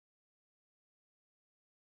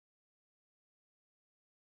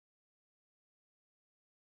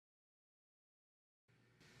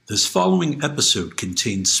This following episode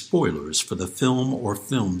contains spoilers for the film or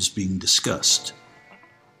films being discussed.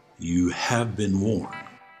 You have been warned.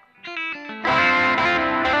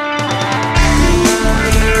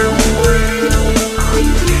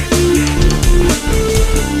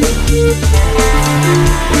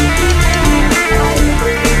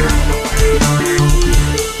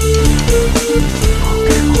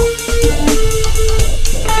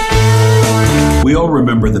 We all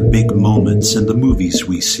remember the big moments in the movies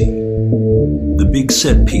we see. The big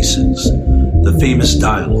set pieces, the famous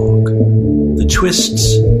dialogue, the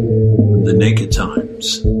twists, the naked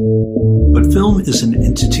times. But film is an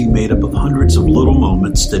entity made up of hundreds of little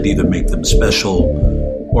moments that either make them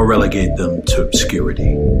special or relegate them to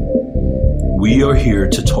obscurity. We are here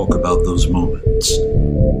to talk about those moments.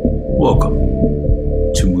 Welcome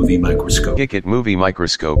to Movie Microscope. Kick it, Movie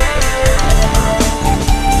Microscope.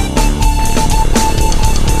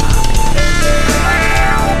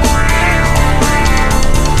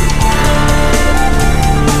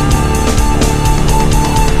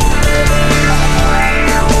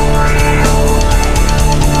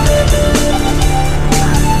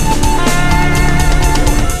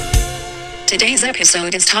 Today's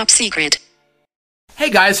episode is top secret. Hey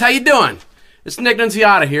guys, how you doing? It's Nick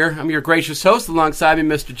Nunziata here. I'm your gracious host. Alongside me,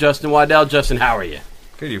 Mr. Justin Waddell. Justin, how are you?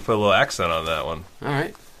 Good, you put a little accent on that one. All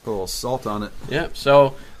right. Put a little salt on it. Yep.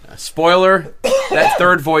 So, spoiler: that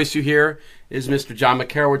third voice you hear is Mr. John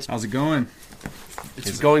McCarowitz. How's it going?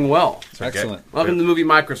 It's going well. Excellent. Welcome to the Movie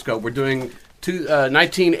Microscope. We're doing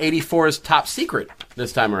 1984's Top Secret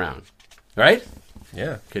this time around. Right?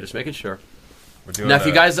 Yeah. Okay, just making sure. We're doing Now, if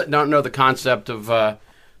you guys don't know the concept of the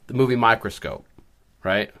Movie Microscope,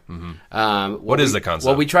 right? Mm-hmm. What is the concept?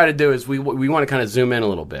 What we try to do is we want to kind of zoom in a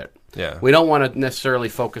little bit. Yeah. We don't want to necessarily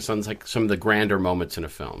focus on like some of the grander moments in a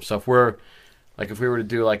film. So if we were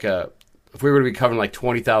to be covering like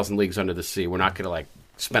 20,000 Leagues Under the Sea, we're not going to like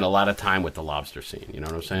spend a lot of time with the lobster scene. You know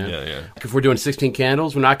what I'm saying? Yeah, yeah. Like if we're doing 16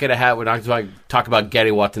 Candles, we're not going to talk about Getty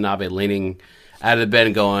Watanabe leaning out of the bed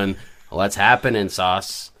and going, "Well, that's happening,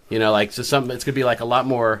 sauce." You know, like so something. It's going to be like a lot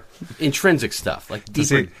more intrinsic stuff, like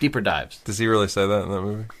deeper dives. Does he really say that in that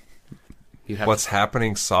movie? What's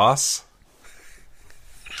happening, sauce?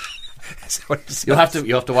 Is that what he says?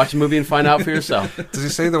 You'll have to watch the movie and find out for yourself. Does he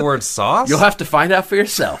say the word sauce? You'll have to find out for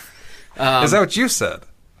yourself. Is that what you said?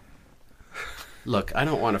 Look, I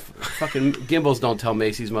don't want to fucking Gimbals don't tell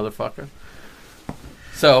Macy's, motherfucker.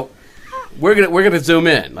 So we're gonna zoom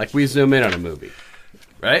in, like we zoom in on a movie,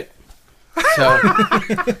 right?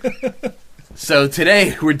 So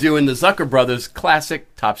today we're doing the Zucker Brothers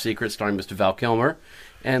classic Top Secret, starring Mr. Val Kilmer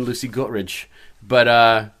and Lucy Goodrich.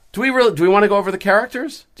 But do we want to go over the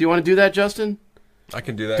characters? Do you want to do that, Justin? I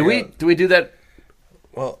can do that. Do we do that?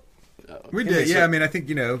 Well, We did, yeah. I mean, I think,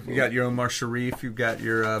 you got your Omar Sharif, you've got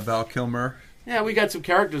your Val Kilmer. Yeah, we got some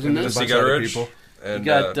characters in this. bunch of other people. And You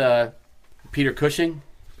got Peter Cushing,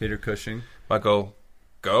 Peter Cushing. Michael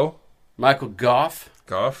Michael Goff.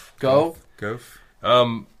 Goff. Goof.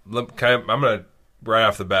 I'm gonna right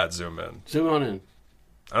off the bat zoom in. Zoom on in.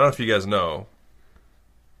 I don't know if you guys know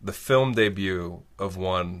the film debut of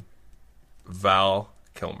one Val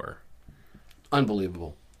Kilmer.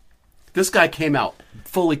 Unbelievable. This guy came out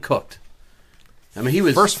fully cooked. I mean, he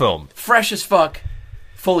was First film. fresh as fuck,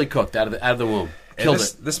 fully cooked out of the womb. Killed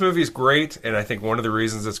it. This movie is great, and I think one of the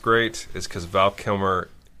reasons it's great is because Val Kilmer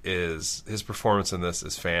his performance in this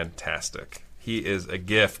is fantastic. He is a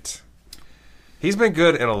gift. He's been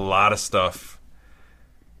good in a lot of stuff,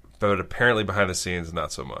 but apparently behind the scenes,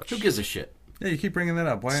 not so much. Who gives a shit? Yeah, you keep bringing that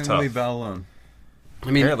up. Why It's don't we tough. leave Val alone?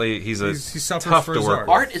 I mean, Apparently, he suffers tough for to his work art.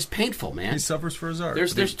 with. art is painful, man. He suffers for his art.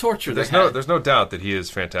 There's torture. There's there's no doubt that he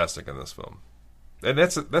is fantastic in this film, and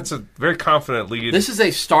that's a very confident lead. This is a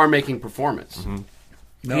star-making performance. Mm-hmm.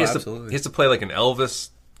 No, he has absolutely. he has to play like an Elvis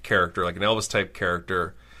character, like an Elvis type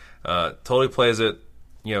character. Totally plays it,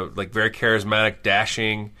 like very charismatic,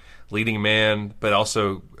 dashing, leading man, but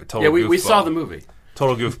also a total. Yeah, we goofball. saw the movie.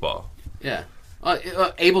 Total goofball. Yeah,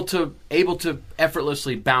 able to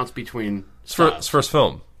effortlessly bounce between. It's styles. first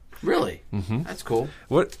film. Really, that's cool.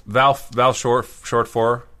 What Val short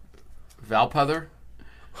for? Valpother,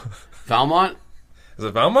 Valmont, Is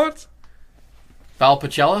it Valmont?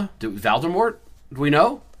 Valpicella, Valdemort. Do we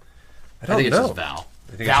know? I don't think it know. says Val. I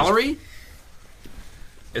think it's Valerie,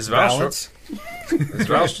 Is Val Balance?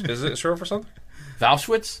 short? Is it short for something?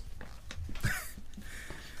 Valschwitz.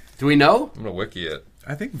 Do we know? I'm gonna wiki it.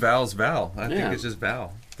 I think Val's Val. I Yeah. think it's just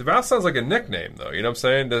Val. The Val sounds like a nickname, though. You know what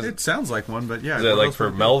I'm saying? It sounds like one, but yeah. Is it like for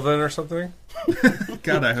Melvin or something?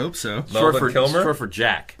 God, I hope so. Short Melvin Kilmer? Short for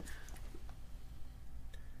Jack.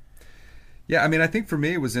 Yeah, I mean, I think for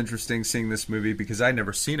me it was interesting seeing this movie because I'd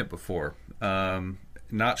never seen it before.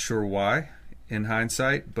 Not sure why, in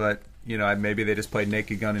hindsight, but maybe they just played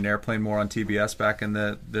Naked Gun and Airplane more on TBS back in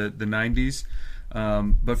the 90s.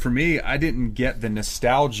 But for me, I didn't get the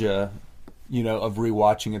nostalgia, of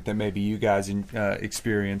rewatching it that maybe you guys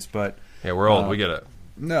experienced. But yeah, we're old. We get it.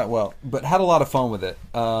 No, well, but had a lot of fun with it.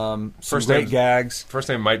 Some great gags. First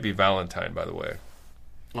name might be Valentine, by the way.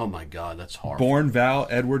 Oh my God, that's horrible. Born Val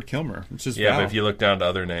Edward Kilmer. It's just yeah, Val. but if you look down to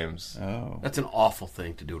other names, that's an awful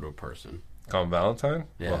thing to do to a person. Call him Valentine.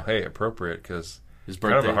 Yeah. Well, hey, appropriate because His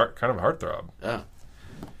birthday. kind of a heartthrob. Yeah,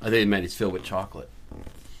 I think it meant he's filled with chocolate.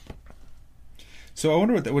 So I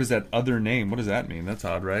wonder what is that other name? What does that mean? That's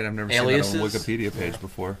odd, right? I've never Aliases? seen that on a Wikipedia page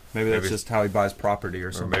before. Maybe that's just how he buys property or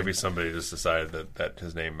Or something. maybe somebody just decided that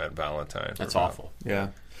his name meant Valentine. That's awful. Yeah.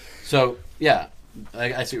 So yeah,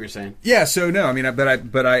 I see what you're saying. Yeah, so no, I mean,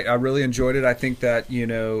 but I really enjoyed it. I think that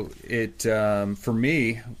it for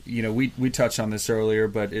me, we touched on this earlier,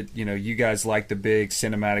 but it you guys like the big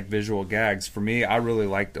cinematic visual gags. For me, I really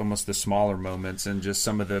liked almost the smaller moments and just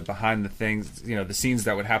some of the behind the things, the scenes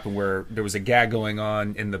that would happen where there was a gag going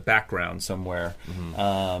on in the background somewhere.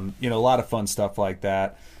 A lot of fun stuff like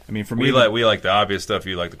that. I mean, for me, we like the obvious stuff.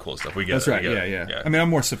 You like the cool stuff. We get that's it. right. We get Yeah. it. I mean, I'm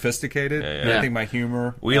more sophisticated. Yeah. I think my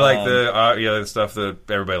humor. We like the stuff that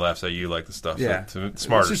everybody laughs at. You like the stuff, the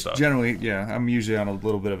smarter It's just stuff. Generally, I'm usually on a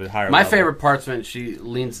little bit of a higher. My level. favorite part's when she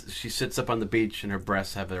sits up on the beach and her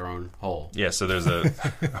breasts have their own hole. Yeah, so there's a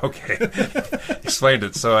okay. Explained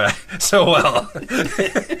it so well.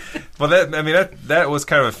 Well, that was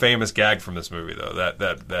kind of a famous gag from this movie, though.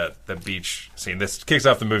 That beach scene. This kicks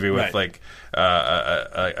off the movie with Right.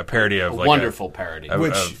 a parody of Wonderful parody. of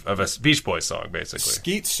a Beach Boys song, basically.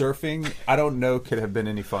 Skeet surfing, I don't know, could have been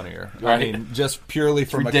any funnier. Right. I mean, just purely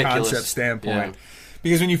from a ridiculous. concept standpoint. Yeah.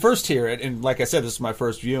 Because when you first hear it, and like I said, this is my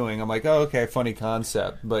first viewing, I'm like, oh, okay, funny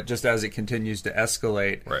concept. But just as it continues to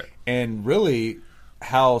escalate, Right. and really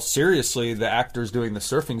how seriously the actors doing the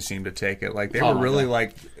surfing seem to take it. Like, they Oh were my really, God.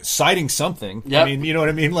 like, citing something. Yep. I mean, you know what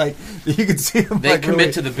I mean? Like, you can see them, They like, commit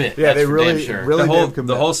really, to the bit. Yeah, That's they for really, damn sure. really the whole did commit.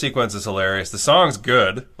 the whole sequence is hilarious. The song's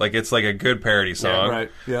good, like it's like a good parody song.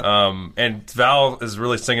 right, yeah. And Val is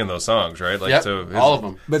really singing those songs, right? Like Yep, so his, all of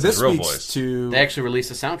them. But it's this his real speaks voice. to... They actually released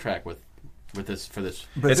a soundtrack with this for this.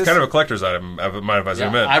 but It's this- kind of a collector's item. Mind if I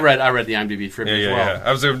zoom in? I read the IMDb trivia as well.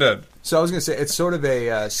 Yeah. I've zoomed in. So I was going to say, it's sort of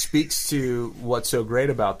a speaks to what's so great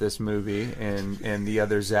about this movie and the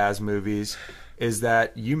other Zaz movies is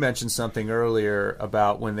that you mentioned something earlier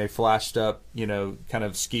about when they flashed up, kind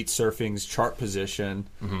of Skeet Surfing's chart position,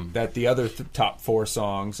 that the other top 4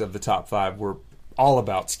 songs of the top 5 were all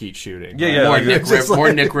about skeet shooting. Yeah, right? yeah.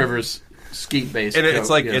 More Nick Rivers skeet based. And it's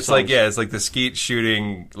like the skeet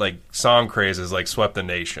shooting like song crazes like swept the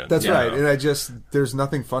nation. That's you right, know? and there's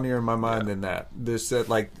nothing funnier in my mind than that. This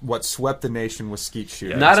like what swept the nation was skeet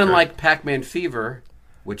shooting. Not that's unlike Pac-Man Fever,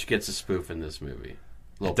 which gets a spoof in this movie.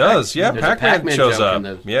 It does, yeah. There's a Pac-Man shows joke up. in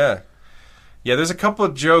the- Yeah. There's a couple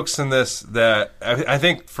of jokes in this that I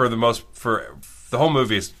think for the whole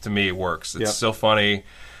movie is, to me works. It's Yep. still funny,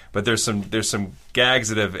 but there's some gags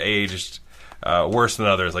that have aged worse than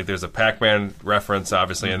others. Like there's a Pac-Man reference,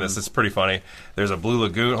 obviously, in this. It's pretty funny. There's a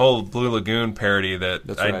whole Blue Lagoon parody that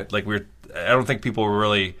That's right. I don't think people were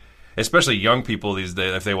really, especially young people these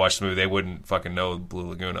days, if they watch the movie, they wouldn't fucking know Blue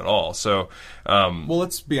Lagoon at all. So, Well,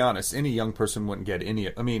 let's be honest. Any young person wouldn't get any.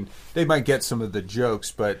 I mean, they might get some of the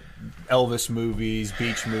jokes, but Elvis movies,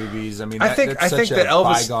 beach movies. I mean, that's I think such that a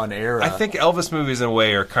Elvis bygone era. I think Elvis movies in a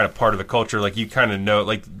way are kind of part of the culture. Like you kind of know,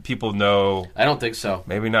 like people know. I don't think so.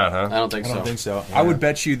 Maybe not, huh? I don't think I so. don't think so. I would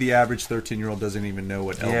bet you the average 13-year-old doesn't even know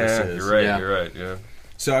what Elvis Yeah, is. you're right. Yeah. You're right. Yeah.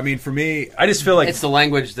 So I mean, for me, I just feel like It's the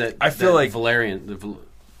language that I feel that like- Valerian.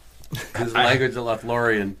 His language of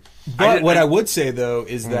Lothlorien. but what I would say though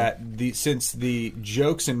is that since the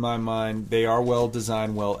jokes in my mind they are well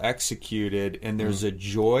designed, well executed, and there's a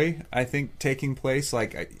joy I think taking place.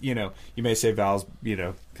 Like you may say Val's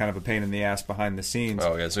kind of a pain in the ass behind the scenes.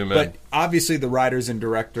 Oh, yeah, zoom in. But obviously the writers and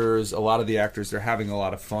directors, a lot of the actors, they're having a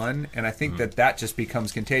lot of fun, and I think that just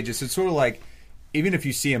becomes contagious. It's sort of like even if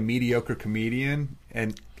you see a mediocre comedian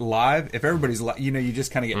and live, if everybody's you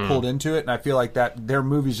just kind of get pulled into it, and I feel like that their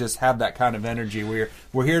movies just have that kind of energy.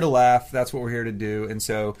 We're here to laugh. That's what we're here to do, and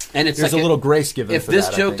so And it's there's like a little grace given. If for this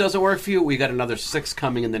that, I joke think. doesn't work for you, we got another 6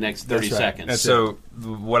 coming in the next 30 That's right. seconds. That's so.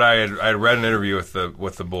 What I had read an interview with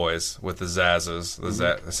the boys, with the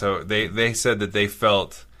Zazzes. So they said that they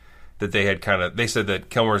felt that they had they said that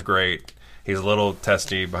Kilmer's great. He's a little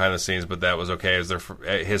testy behind the scenes, but that was okay. It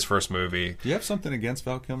was his first movie. Do you have something against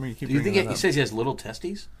Val Kilmer? You keep Do you bringing think that he up. says he has little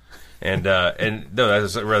testes? And no, I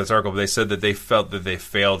read this article, but they said that they felt that they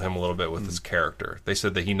failed him a little bit with his character. They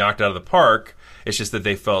said that he knocked out of the park. It's just that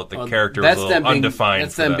they felt the character was a little undefined.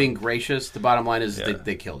 That's for them being gracious. The bottom line is Yeah.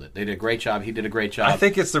 they killed it. They did a great job. He did a great job. I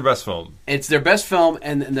think it's their best film. It's their best film,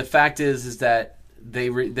 and the fact is that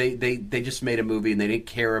they just made a movie and they didn't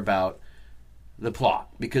care about the plot,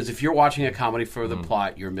 because if you're watching a comedy for the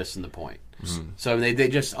plot, you're missing the point. So they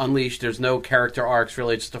just unleashed. There's no character arcs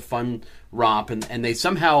really. It's just a fun romp, and they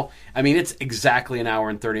somehow. I mean, it's exactly an hour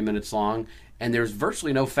and 30 minutes long, and there's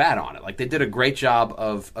virtually no fat on it. Like, they did a great job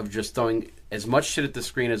of just throwing as much shit at the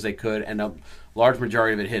screen as they could, and a large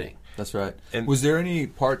majority of it hitting. That's right. And- was there any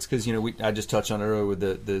parts, because I just touched on it earlier with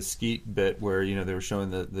the Skeet bit where they were showing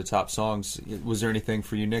the top songs. Was there anything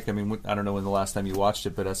for you, Nick? I mean, I don't know when the last time you watched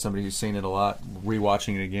it, but as somebody who's seen it a lot,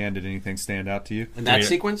 rewatching it again, did anything stand out to you? In that mean,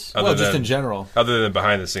 sequence, other Well, just than- in general. Other than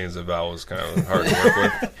behind the scenes, the Val was kind of hard to work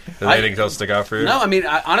with. Did anything else stick out for you? no, I mean,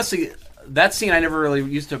 honestly, that scene I never really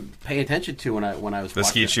used to pay attention to when I was The watching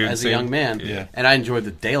skeet it shooting as a scene? young man. Yeah. And I enjoyed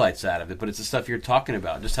the daylights out of it. But it's the stuff you're talking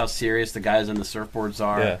about, just how serious the guys on the surfboards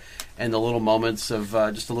are, Yeah. and the little moments of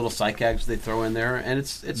just the little sight gags they throw in there. And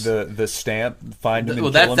it's The stamp, find him and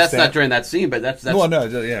well, kill him that's stamp. not during that scene, but that's Well, no,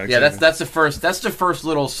 yeah, yeah, exactly. that's the first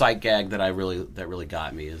little sight gag that really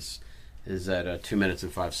got me is at 2 minutes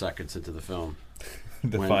and 5 seconds into the film.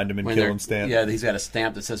 the When- find him and when kill they're- him stamp. Yeah, he's got a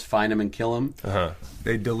stamp that says "Find him and kill him."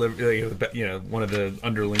 They deliver. One of the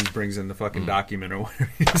underlings brings in the fucking document or whatever.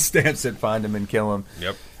 He stamps it, find him and kill him.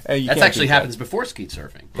 Yep. Hey, you That can't actually beat that. happens before skeet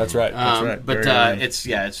surfing. That's right. That's right. But Very early.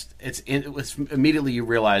 it's immediately you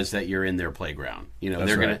realize that you're in their playground. That's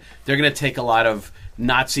they're right. gonna take a lot of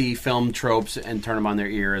Nazi film tropes and turn them on their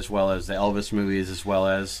ear, as well as the Elvis movies, as well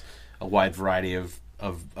as a wide variety of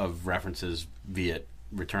references via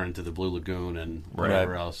Return to the Blue Lagoon and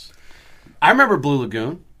whatever else. I remember Blue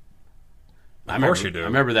Lagoon. Of course you do. I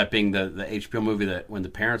remember that being the HBO movie that when the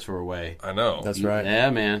parents were away. I know. That's right. Yeah,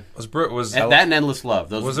 man. Was And that and Endless Love.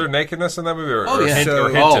 Those was there nakedness in that movie? Or, Oh, or yeah. hint- So- or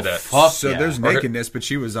hinted Oh, at? fuck. So yeah. there's Or- nakedness, but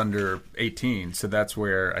she was under 18, so that's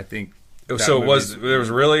where I think. that So movie's- there was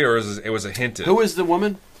really, or it was a hinted? Who was the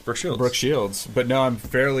woman? Brooke Shields? Brooke Shields, but no, I'm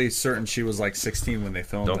fairly certain she was like 16 when they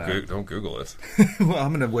filmed that. Don't Google it. Well,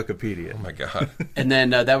 I'm gonna Wikipedia. Oh my god. And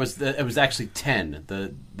then it was actually 10.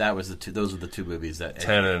 That was the two. Those were the two movies that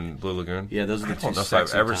 10 and Blue Lagoon. Yeah, those are the I don't two know if I've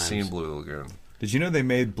sexy ever times. seen Blue Lagoon. Did you know they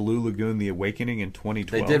made Blue Lagoon: The Awakening in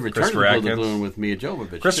 2012? They did Return to Christopher the Atkins. Blue Lagoon with Mia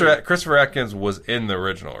Jovovich. Christopher Atkins was in the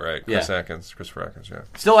original, right? Yeah. Christopher Atkins, yeah.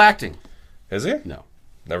 Still acting. Is he? No.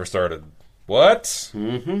 Never started. What?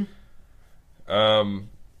 Mm-hmm.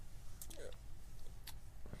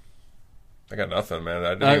 I got nothing, man.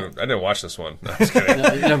 I didn't watch this one. No, I'm just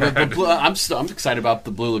kidding. But I'm excited about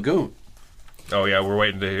the Blue Lagoon. Oh yeah, we're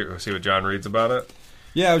waiting to see what John reads about it.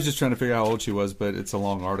 Yeah, I was just trying to figure out how old she was, but it's a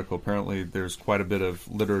long article. Apparently, there's quite a bit of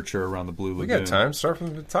literature around the Blue Lagoon. We got time. Start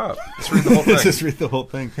from the top. Let's read the whole thing. Just read the whole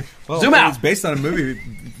thing. Well, Zoom out. It's based on a movie,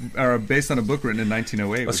 or based on a book written in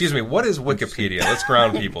 1908. Excuse me. What is Wikipedia? Let's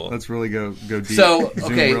ground people. Let's really go deep. So,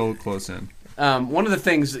 Zoom okay. real close in. One of the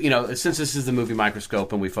things, since this is the movie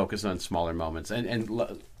Microscope and we focus on smaller moments, and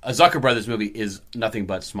a Zucker Brothers movie is nothing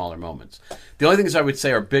but smaller moments. The only things I would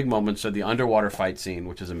say are big moments are the underwater fight scene,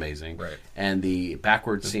 which is amazing, Right. and the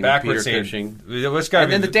backward scene Backward with Peter scene. Cushing, Which gotta and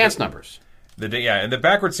be then the dance numbers. And the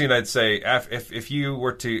backward scene, I'd say, if you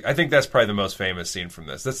were to, I think that's probably the most famous scene from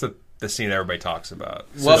this. That's the scene everybody talks about.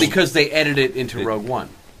 Well, So- because they edited it into Rogue One.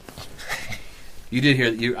 You did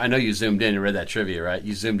hear. I know you zoomed in and read that trivia, right?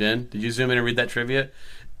 You zoomed in. Did you zoom in and read that trivia?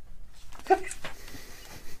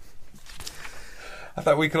 I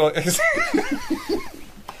thought we could. I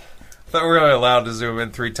thought we were only allowed to zoom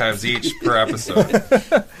in 3 times each per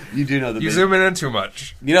episode. You do know that You zoom in too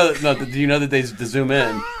much. You know, no. Do you know that they zoom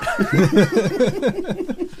in?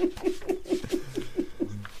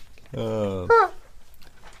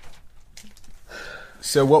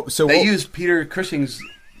 So what? So They what, use Peter Cushing's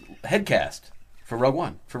headcast for Rogue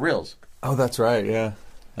One for reals. Oh, that's right. Yeah,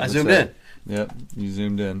 I That's zoomed right. in. Yep, you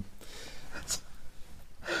zoomed in.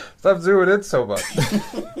 Stop zooming in so much.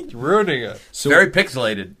 You're ruining it. So Very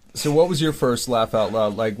pixelated. So what was your first laugh out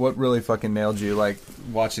loud? Like, what really fucking nailed you? Like,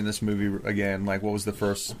 watching this movie again, like, what was the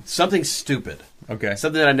first? Something stupid. Okay.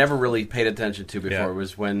 Something that I never really paid attention to before Yeah.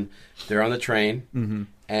 was when they're on the train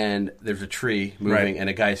and there's a tree moving Right. and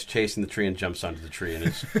a guy's chasing the tree and jumps onto the tree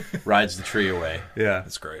and rides the tree away. Yeah.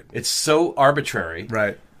 That's great. It's so arbitrary.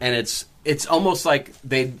 Right. And it's it's almost like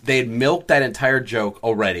they'd milked that entire joke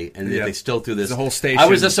already, and they still threw this. The whole station. I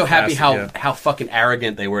was just so happy passed, how fucking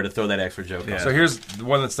arrogant they were to throw that extra joke. Yeah. on. So here's the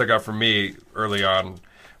one that stuck out for me early on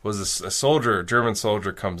was a German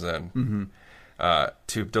soldier comes in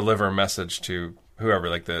to deliver a message to whoever,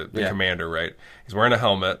 like the commander, right? He's wearing a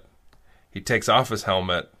helmet. He takes off his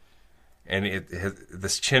helmet, and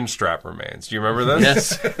this chin strap remains. Do you remember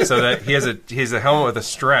this? Yes. So that he has a helmet with a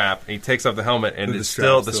strap, and he takes off the helmet, and the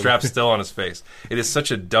strap's still on his face. It is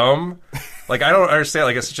such a dumb, like, I don't understand.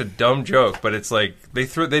 Like, it's such a dumb joke, but it's like they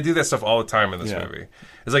do that stuff all the time in this movie.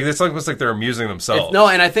 It's almost like they're amusing themselves. No,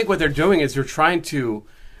 and I think what they're doing is they're trying to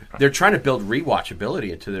build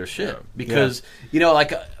rewatchability into their shit because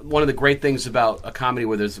like one of the great things about a comedy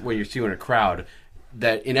where you're seeing a crowd,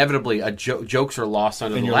 that inevitably jokes are lost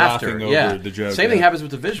under and the you're laughter. laughing over the joke. Same thing happens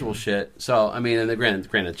with the visual shit. So I mean, and the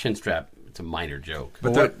granted chin strap, it's a minor joke.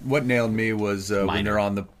 But what nailed me was when they're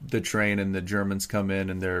on the train and the Germans come in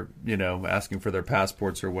and they're asking for their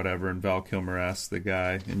passports or whatever, and Val Kilmer asks the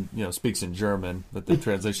guy and speaks in German, but the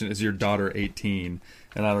translation is "Your daughter 18,"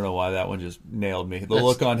 and I don't know why that one just nailed me. The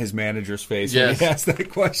look on his manager's face when he asked that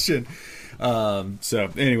question. So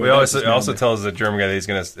anyway, we also tells the German guy that he's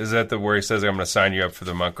gonna. Is that where he says I'm going to sign you up for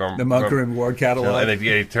the Montgomery Ward catalog? And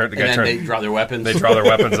they draw their weapons. They draw their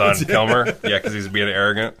weapons on Kilmer, because he's being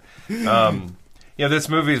arrogant. This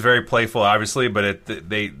movie is very playful, obviously, but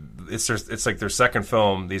it's like their second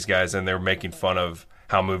film. These guys, and they're making fun of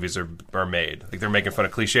how movies are made. Like, they're making fun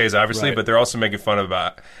of cliches, obviously, but they're also making fun of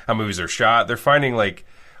how movies are shot. They're finding like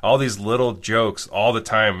all these little jokes all the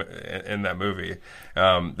time in that movie.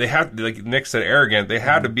 They have, like Nick said, arrogant. They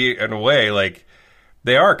had to be, in a way, like,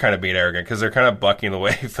 they are kind of being arrogant because they're kind of bucking the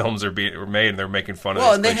way films are made, and they're making fun of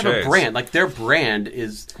these and they cliches. have a brand. Like, their brand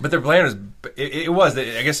is... But their brand is... It was...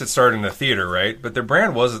 I guess it started in the theater, right? But their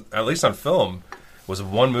brand was, at least on film, was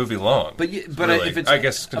one movie long. But really. If it's... I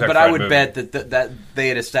guess... But I would bet that they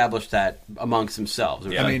had established that amongst themselves.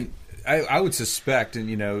 Yeah. I mean... I would suspect, and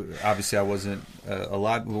obviously I wasn't a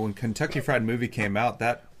lot when Kentucky Fried Movie came out.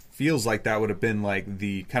 That feels like that would have been like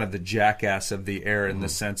the kind of the Jackass of the era in the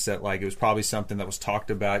sense that like it was probably something that was talked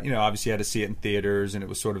about. Obviously you had to see it in theaters, and it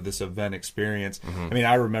was sort of this event experience. I mean,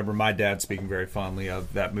 I remember my dad speaking very fondly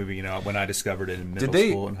of that movie. When I discovered it in middle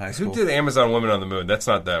school and high school. Who did Amazon Women on the Moon? That's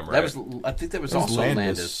not them, right? I think that was also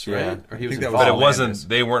Landis, right? Yeah. Or he was that involved. But it wasn't. Landis.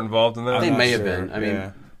 They weren't involved in that. They may have sure. been. I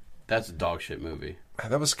mean, that's a dog shit movie.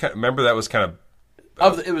 That was remember that was kind of.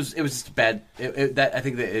 It was just bad. I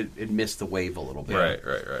think that it missed the wave a little bit. Right.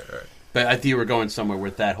 But I think you were going somewhere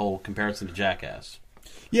with that whole comparison to Jackass.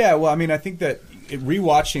 Yeah, well, I mean, I think that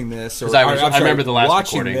rewatching this, I remember the last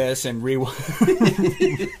watching recording. this and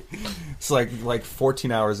it's like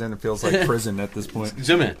 14 hours in. It feels like prison at this point.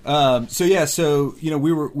 Zoom in. So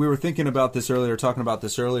we were thinking about this earlier, talking about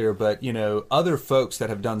this earlier, but other folks that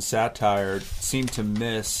have done satire seem to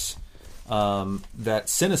miss. That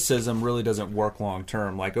cynicism really doesn't work long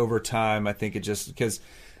term. Like, over time, I think it just, because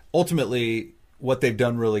ultimately what they've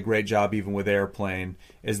done really great job, even with Airplane,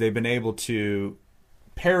 is they've been able to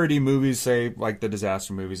parody movies, say like the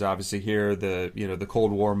disaster movies, obviously here, the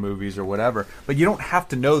Cold War movies or whatever. But you don't have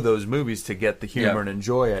to know those movies to get the humor and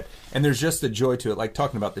enjoy it. And there's just a joy to it, like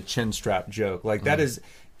talking about the chin strap joke. Like that is,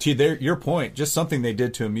 to your point, just something they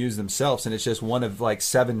did to amuse themselves, and it's just one of like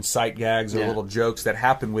 7 sight gags or little jokes that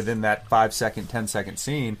happen within that 5-second, 10-second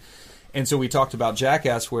scene. And so we talked about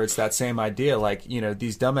Jackass, where it's that same idea, like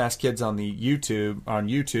these dumbass kids on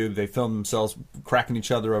YouTube, they film themselves cracking each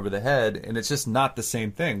other over the head, and it's just not the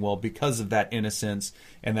same thing. Well, because of that innocence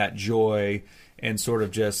and that joy and sort of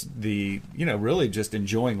just the really just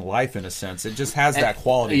enjoying life in a sense, it just has that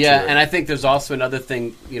quality. Yeah, to it. and I think there's also another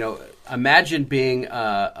thing. Imagine being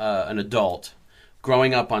an adult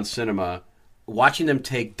growing up on cinema, watching them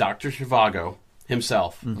take Dr. Zhivago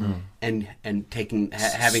himself and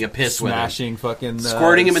having a piss with him, smashing fucking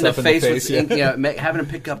squirting him in the stuff face with yeah. having him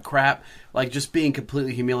pick up crap, like just being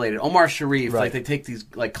completely humiliated. Omar Sharif, like they take these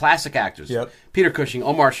like classic actors, Peter Cushing,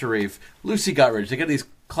 Omar Sharif, Lucy Guttridge. They get these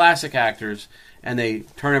classic actors and they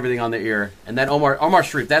turn everything on their ear. And then Omar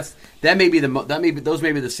Sharif, those may be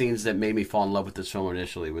the scenes that made me fall in love with this film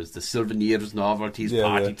initially. Was the souvenirs, novelties,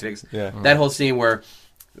 party tricks. Yeah. That whole scene where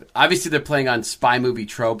obviously they're playing on spy movie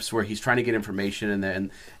tropes where he's trying to get information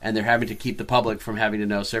and they're having to keep the public from having to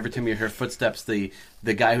know. So every time you hear footsteps, the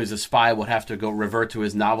guy who's a spy would have to go revert to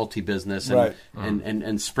his novelty business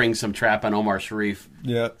and spring some trap on Omar Sharif.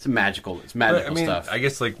 Yeah, it's magical stuff. I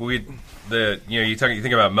guess like you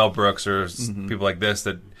think about Mel Brooks or people like this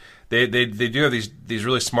that they do have these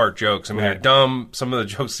really smart jokes. I mean, they're dumb. Some of the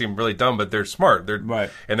jokes seem really dumb, but they're smart.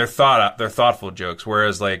 They're thoughtful jokes.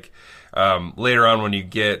 Whereas like later on when you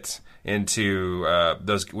get into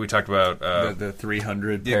those we talked about the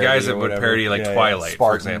 300 the guys that or would whatever. parody like Twilight,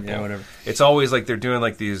 for Spartan, example. whatever. It's always like they're doing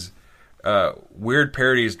like these weird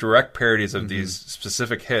parodies, direct parodies of these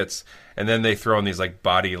specific hits, and then they throw in these like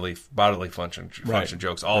bodily function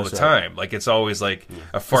jokes all That's the time. Like it's always like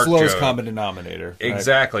a fart The lowest joke. common denominator. Right?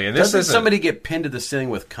 Exactly, and this Doesn't isn't. somebody get pinned to the ceiling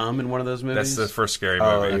with cum in one of those movies? That's the first scary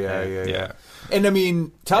Oh, movie. yeah. And I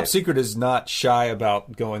mean, Top Secret is not shy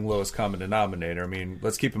about going lowest common denominator. I mean,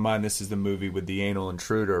 let's keep in mind this is the movie with the anal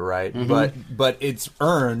intruder, right? But it's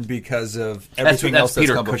earned because of everything else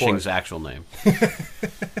Peter that's come Cushing's before. actual name.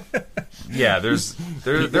 Yeah, there.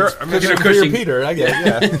 I mean, Peter Cushing. Peter, I guess.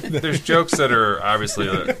 Yeah. there's jokes that are obviously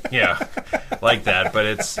like that, but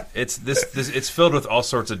it's filled with all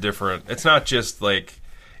sorts of different. It's not just like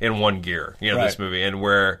in one gear, this Right. movie, and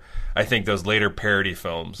where I think those later parody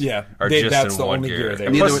films Yeah, are that's just in the one only gear. gear they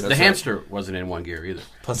And were. plus, The hamster wasn't in one gear either.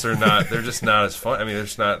 plus they're just not as fun. I mean, they're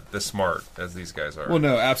just not as smart as these guys are. Well,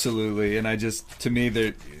 no, absolutely. And to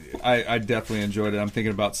me, I definitely enjoyed it. I'm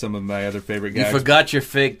thinking about some of my other favorite You gags. forgot your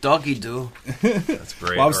fake doggy do. That's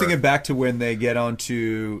great. Well, I was Or- thinking back to when they get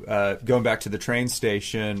onto going back to the train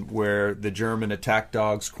station where the German attack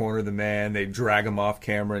dogs corner the man, they drag him off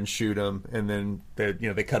camera and shoot him, and then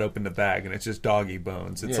they cut open the bag and it's just doggy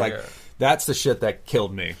bones. It's Yeah. that's the shit that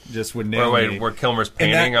killed me. Just would nail me. where Kilmer's And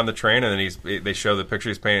painting that- on the train, and then they show the picture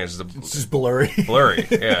he's painting. It's just It's just blurry. blurry.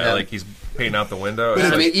 Yeah, like he's painting out the window.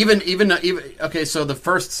 I mean, even okay. So the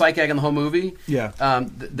first sight gag in the whole movie, Yeah.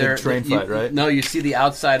 they're train fight, right? No, you see the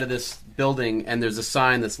outside of this building, and there's a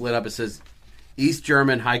sign that's lit up. It says East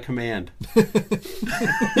German High Command.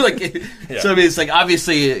 So I mean, it's like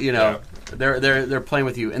obviously they're playing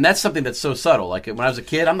with you, and that's something that's so subtle. Like when I was a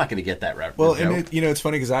kid, I'm not going to get that reference. Well, and it's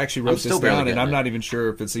funny because I actually wrote still this barely down, and getting I'm it. not even sure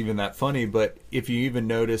if it's even that funny. But if you even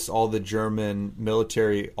notice, all the German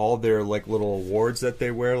military, all their like little awards that they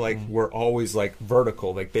wear, were always like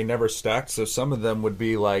vertical, like they never stacked. So some of them would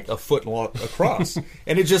be like a foot across,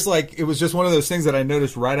 and it was just one of those things that I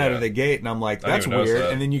noticed right out of the gate, and I'm like, I didn't that's even notice weird.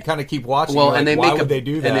 that. And then you kind of keep watching. Well, you're and like, they why make would they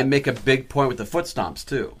do that? And they make a big point with the foot stomps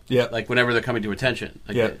too. Yeah. like whenever they're coming to attention.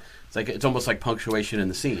 Like, Yeah. it's almost like punctuation in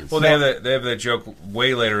the scenes. Well, they have that joke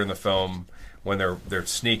way later in the film when they're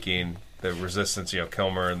sneaking the resistance.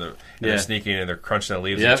 Kilmer and they're sneaking and they're crunching the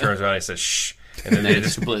leaves. Yep. And he turns around and he says shh, and then they they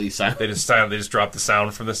just completely silent. They just drop the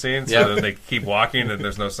sound from the scene, so Yep. then they keep walking and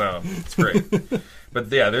there's no sound. It's great. But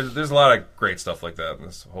yeah, there's a lot of great stuff like that in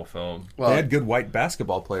this whole film. They had good white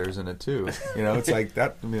basketball players in it too. It's like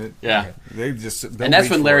that. I mean, Yeah. they just And that's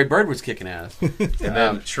when Larry Bird was kicking ass. And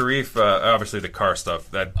then Sharif, obviously the car stuff.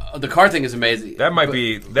 That The car thing is amazing. might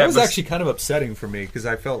be That was actually kind of upsetting for me because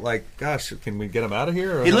I felt like, gosh, can we get him out of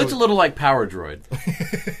here? Or He how looked do a little like Power Droid.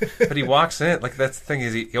 But he walks in, like that's the thing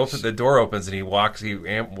is he opens the door opens and he walks in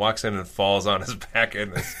and falls on his back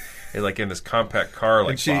in this compact car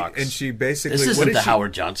like box. And she basically This what isn't does the she,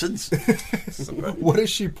 Howard Johnsons. What does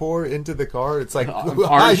she pour into the car? It's like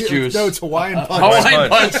Orange juice. No, it's Hawaiian punch. Hawaiian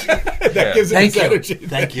Punch. Punch. That gives it Thank its you. energy.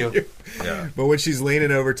 Thank you. Yeah. But when she's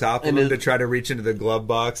leaning over top of And him it- to try to reach into the glove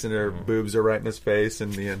box, and her boobs are right in his face,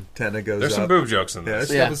 and the antenna goes There's up. some boob jokes in Yeah, this.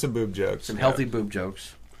 there's definitely some boob jokes. Some healthy boob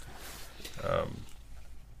jokes.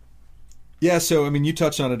 Yeah, so I mean, you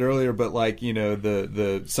touched on it earlier, but like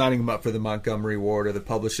the signing them up for the Montgomery Ward or the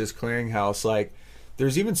Publishers Clearinghouse, like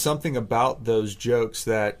there's even something about those jokes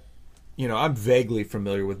that I'm vaguely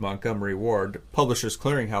familiar with Montgomery Ward, Publishers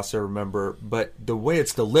Clearinghouse. I remember, but the way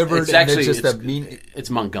it's delivered, It's actually it's just it's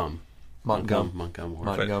Montgum.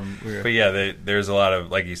 Montgomery. But yeah, there's a lot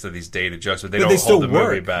of, like you said, these dated jokes, but they But don't they hold still the work.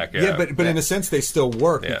 movie back. Yeah, but in a sense, they still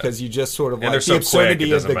work Yeah. because you just sort of And like they're the so quick,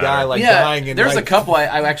 absurdity it of the doesn't guy matter. like Yeah, dying and there's like, a couple I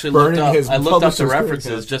actually burning looked up. his I looked up the Publishers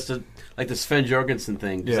references Clearinghouse. just to, like the Sven Jorgensen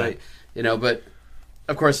thing. 'Cause Yeah. but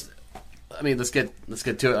of course, I mean, let's get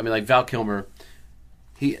to it. I mean, like Val Kilmer,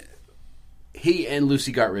 he and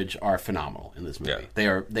Lucy Guttridge are phenomenal in this movie.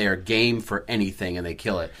 Yeah. They are game for anything and they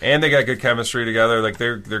kill it. And they got good chemistry together. Like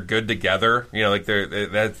they're good together. Like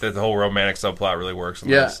that the whole romantic subplot really works in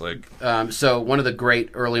this. Like So one of the great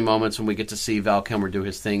early moments when we get to see Val Kilmer do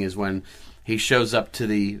his thing is when he shows up to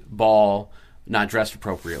the ball not dressed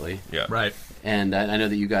appropriately. yeah, right. And I know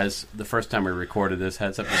that you guys, the first time we recorded this,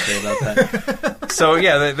 had something to say about that. So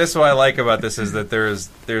yeah, this is what I like about this is that there's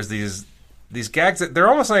these gags that they're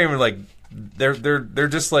almost not even like they're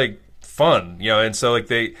just like fun, and so like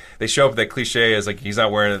they show up that cliche as like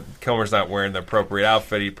Kilmer's not wearing the appropriate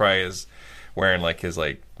outfit. He probably is wearing like his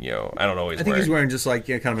I don't know what I think he's wearing just like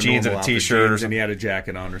kind of a jeans normal and a outfit, t-shirt or jeans, and something. he had a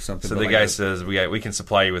jacket on or something. So but the like guy a- says we can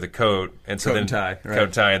supply you with a coat, and so Coat then and tie, right. coat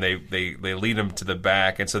and tie, and they lead him to the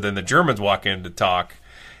back, and so then the Germans walk in to talk,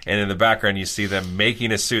 and in the background you see them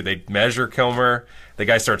making a suit. They measure Kilmer. The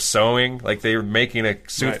guy starts sewing, like they're making a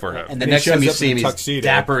suit for him. And the He next time shows you up see in him, a he's tuxedo.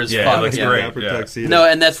 dapper as Yeah, fuck. it looks great. Dapper Yeah. tuxedo. No,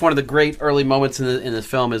 and that's one of the great early moments in this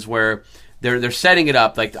film is where they're setting it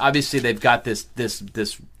up. Like obviously they've got this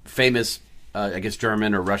famous, I guess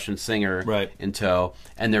German or Russian singer Right. in tow,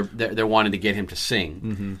 and they're wanting to get him to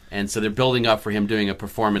sing, and so they're building up for him doing a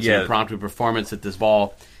performance, an Yeah. impromptu performance at this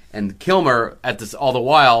ball. And Kilmer, at this all the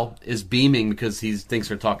while, is beaming because he thinks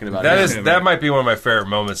they're talking about him. That might be one of my favorite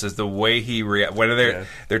moments is the way he reacts when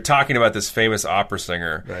they're talking about this famous opera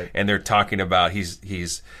singer, Right. and they're talking about he's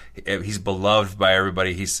beloved by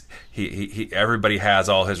everybody. He everybody has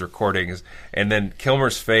all his recordings, and then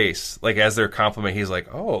Kilmer's face, like as they're complimenting, he's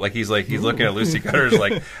like, oh, like he's looking at Lucy Gutteridge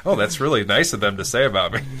like, oh, that's really nice of them to say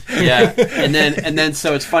about me. Yeah, and then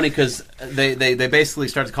so it's funny because they basically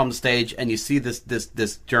start to come to stage, and you see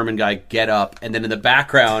this German guy get up, and then in the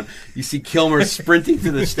background you see Kilmer sprinting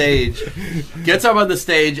to the stage, gets up on the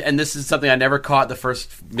stage, and this is something I never caught the first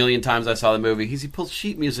million times I saw the movie. He pulls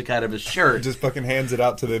sheet music out of his shirt Just fucking hands it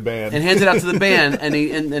out to the band. and hands it out to the band,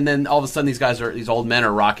 and then all of a sudden these old men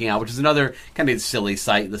are rocking out, which is another kind of silly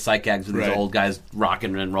sight, the sight gags with these Right. old guys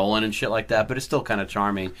rocking and rolling and shit like that, but it's still kind of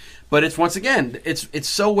charming. But it's once again, it's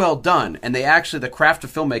so well done, and the craft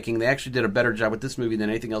of filmmaking, they actually did a better job with this movie than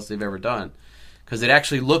anything else they've ever done, because it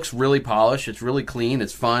actually looks really polished, it's really clean,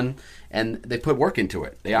 it's fun, and they put work into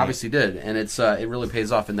it. They obviously did, and it really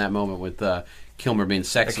pays off in that moment with Kilmer being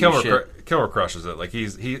sexy and shit. Kilmer crushes it. Like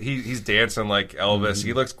he's dancing like Elvis.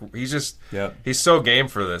 Yep. He's so game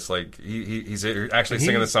for this. Like he's actually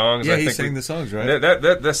singing the songs. Yeah, I he's think singing the songs, right?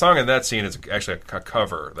 That song in that scene is actually a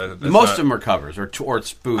cover. Most of them are covers or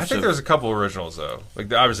spoofs. I think there's a couple originals though.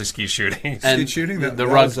 Like obviously Ski Shooting. and Shooting, the that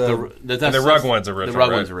rug, was, the rug one's original. The rug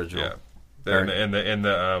right? one's original. Yeah.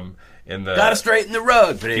 In the Gotta straighten the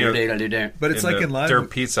rug. But it's like the in line. their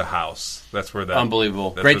pizza house. That's where that Unbelievable.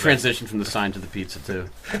 that's Great where transition from the sign to the pizza too.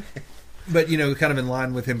 But kind of in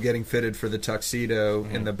line with him getting fitted for the tuxedo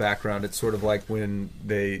in the background, it's sort of like when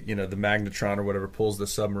they, the magnetron or whatever pulls the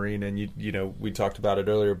submarine, and we talked about it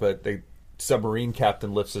earlier, but the submarine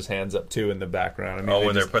captain lifts his hands up too in the background. I mean,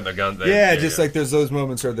 when they're putting their guns. Like there's those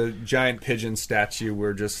moments, or the giant pigeon statue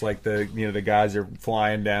where just like the the guys are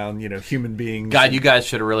flying down, human beings. God, you guys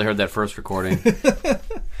should have really heard that first recording.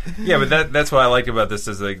 Yeah, but that's what I like about this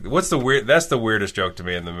is like, what's the weird? That's the weirdest joke to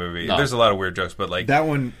me in the movie. No. There's a lot of weird jokes, but like that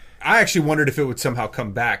one. I actually wondered if it would somehow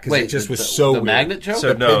come back because it just was so the weird. magnet joke.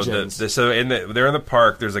 So The no, pigeons. they're in the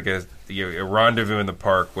park. There's like a rendezvous in the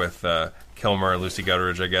park with Kilmer and Lucy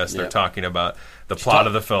Gutteridge. I guess they're Yep. talking about the plot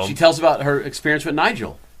of the film. She tells about her experience with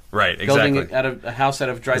Nigel. Right, exactly. Building out of a house out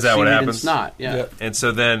of dried Is that what seaweed and happens? snot. Yeah. Yep. And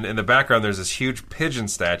so then in the background, there's this huge pigeon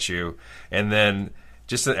statue, and then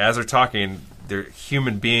just as they're talking, their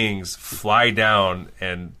human beings fly down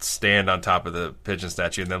and stand on top of the pigeon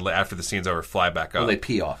statue, and then after the scene's over, fly back up. Well, they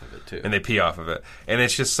pee off of it too. And they pee off of it. And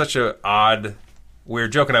it's just such a odd,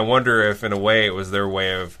 weird joke, and I wonder if in a way it was their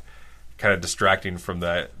way of kind of distracting from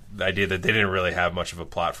the idea that they didn't really have much of a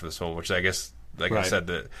plot for this film, which I guess, like I Right. said,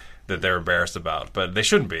 that they're embarrassed about. But they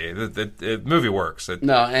shouldn't be. The movie works.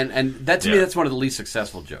 No, and that to me, Yeah. that's one of the least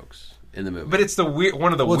successful jokes in the movie. But it's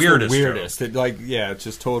one of the What's weirdest. the weirdest? jokes. It's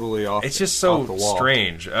just totally off. It's just off so the wall.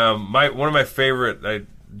 strange. One of my favorite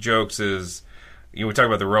jokes is, we talk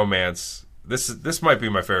about the romance. This might be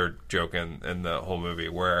my favorite joke in the whole movie,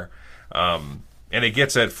 where, and it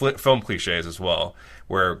gets at film cliches as well,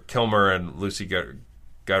 where Kilmer and Lucy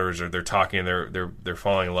Gutteridge they're talking, they're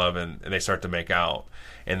falling in love, and they start to make out,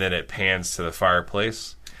 and then it pans to the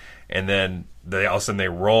fireplace, and then all of a sudden they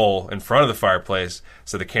roll in front of the fireplace,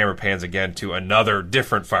 so the camera pans again to another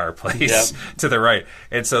different fireplace to the right.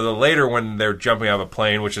 And so later when they're jumping out of a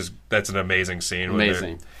plane, that's an amazing scene.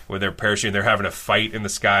 Amazing. When they're parachuting, they're having a fight in the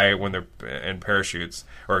sky when they're in parachutes,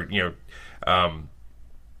 or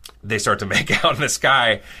they start to make out in the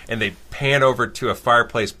sky, and they pan over to a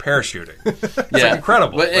fireplace parachuting. It's like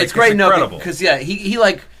incredible. But Like, it's great, incredible. because he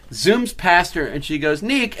like zooms past her, and she goes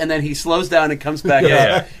 "Neek," and then he slows down and comes back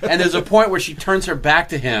Yeah. up. And there's a point where she turns her back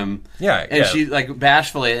to him, Yeah, and yeah. she like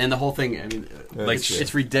bashfully, and the whole thing. I mean,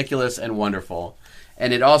 it's ridiculous and wonderful,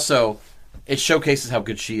 and it showcases how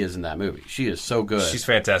good she is in that movie. She is so good. She's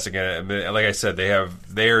fantastic in it. I mean, like I said,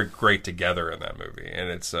 they're great together in that movie, and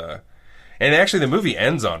it's and actually the movie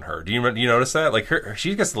ends on her. Do you notice that? Like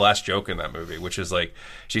she gets the last joke in that movie, which is like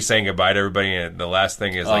she's saying goodbye to everybody, and the last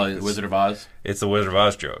thing is like Wizard of Oz. It's the Wizard of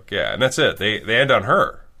Oz joke, yeah, and that's it. They end on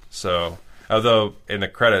her. So although in the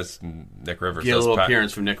credits, Nick Rivers Get a does little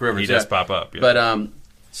appearance from Nick Rivers. He does pop up, yeah. But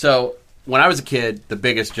so when I was a kid, the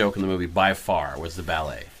biggest joke in the movie by far was the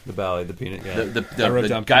ballet. The ballet, the peanut. Yeah. The I wrote the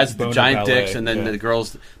down guys with the boner giant ballet, dicks, and then yeah. the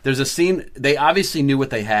girls. There's a scene. They obviously knew what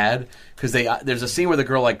they had because there's a scene where the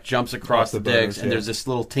girl like jumps across Off the the dicks, boners, and yeah. there's this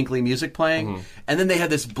little tinkly music playing, and then they have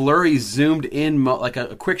this blurry, zoomed in, like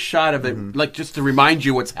a quick shot of it, like just to remind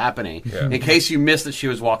you what's happening in case you missed that she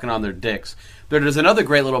was walking on their dicks. But there's another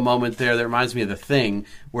great little moment there that reminds me of The Thing,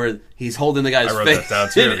 where he's holding the guy's I wrote face, that down,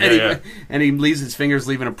 too. Yeah, and he leaves his fingers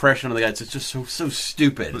leave an impression on the guy. It's just so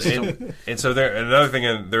stupid. And so they're another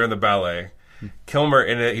thing. They're in the ballet. Kilmer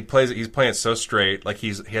he's playing it so straight, like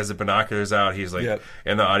he has the binoculars out. He's like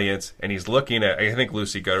in the audience, and he's looking at. I think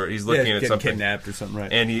Lucy got it. He's looking at getting something, kidnapped or something,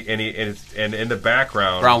 right? and in the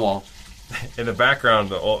background, Brown wall. in the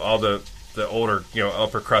background, all the older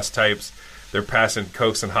upper crust types. They're passing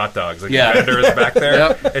Cokes and hot dogs. Like Yeah. the vendor is back there.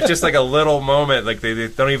 Yep. It's just like a little moment. Like they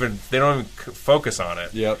don't even focus on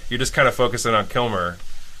it. Yep. You're just kind of focusing on Kilmer.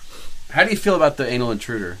 How do you feel about the anal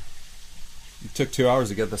intruder? It took 2 hours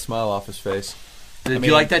to get the smile off his face. Did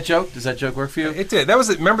you like that joke? Does that joke work for you? It did. That was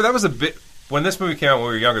a bit when this movie came out when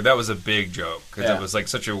we were younger. That was a big joke because Yeah. it was like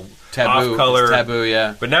such a Taboo. off-color It's taboo,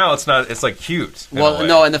 yeah. But now it's not. It's like cute. in a Well, way.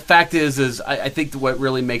 no, and the fact is I think what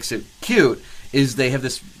really makes it cute is they have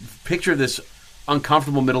this picture of this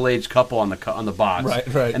uncomfortable middle-aged couple on the box,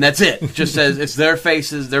 Right. and that's it. It just says it's their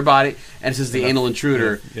faces, their body, and it says the anal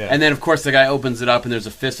intruder, Yeah. and then of course the guy opens it up and there's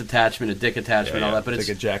a fist attachment, a dick attachment, Yeah, all yeah. that. But It's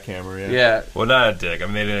it's like a jackhammer, yeah. Well, not a dick. I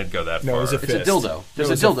mean, they didn't go that No, far. it was a It's fist. a dildo. There's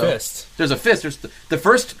It was a dildo. fist. There's a fist. There's the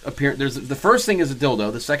first appearance. There's the first thing is a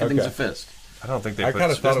dildo. The second thing is a Okay. fist. I don't think they. I put, kinda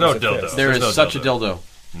there's thought it no was a dildo. fist. There There's is no such a dildo.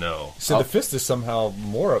 dildo. No. So the fist is somehow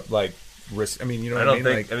more like risk. I mean, you know I what don't I mean?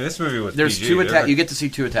 think. Like, I mean, this movie was There's PG. two They're attach. not- You get to see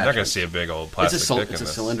two You're not going to attachments. see a big old It's plastic dick in it's a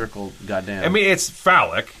this. cylindrical goddamn. I mean, it's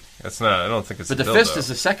phallic. It's not. I don't think it's. but a the dildo. fist is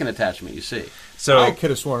the second attachment you see. So I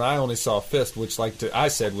could have sworn I only saw a fist, which, I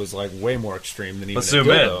said, was like way more extreme than even Let's a zoom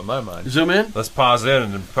dildo in. in my mind. Zoom in. let's pause in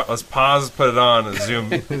and let's pause. Put it on. And zoom.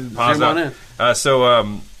 Pause Zoom out. on in. So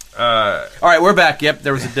All right, we're back. Yep,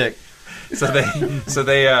 there was a dick. So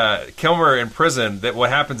they Kilmer in prison. That what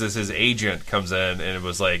happens is his agent comes in and it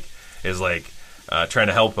was like trying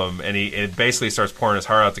to help him, and he basically starts pouring his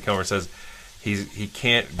heart out to Kilmer. And says he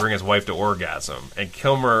can't bring his wife to orgasm, and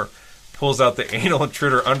Kilmer pulls out the anal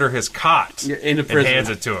intruder under his cot In the and prison. hands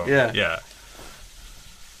it to him. Yeah.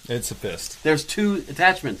 It's a fist. There's two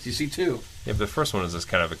attachments. You see two. Yeah, but the first one is just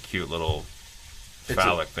kind of a cute little It's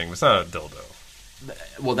phallic thing. It's not a dildo.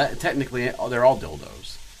 Well, that technically they're all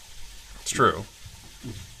dildos. It's true.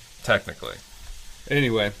 Technically,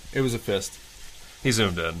 Anyway, it was a fist. he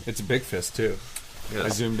zoomed in. It's a big fist, too. Yes. I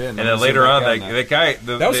zoomed in. and I'm then gonna later zoom on, back that out now.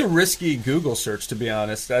 guy. That was a risky Google search, to be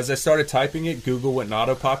honest. As I started typing it, Google wouldn't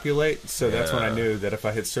auto-populate, so that's when I Yeah. knew that if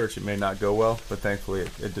I hit search, it may not go well. But thankfully,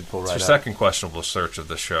 it did pull It's right your out. second questionable search of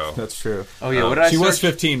the show. That's true. Oh yeah, what did I She was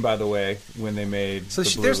search? 15, by the way, when they made. So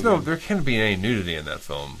the there's Blue no, Lagoon. there can't be any nudity in that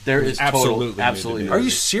film. There is Absolutely absolutely. nudity. Are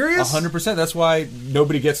you serious? 100%. That's why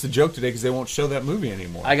nobody gets the joke today, because they won't show that movie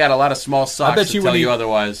anymore. I got a lot of small socks bet to you tell when you you-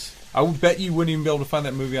 otherwise. I would bet you wouldn't even be able to find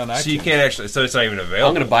that movie on iTunes. So you can't actually. So it's not even available.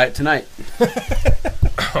 I'm going to buy it tonight.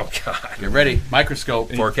 Oh God. Get ready. Microscope.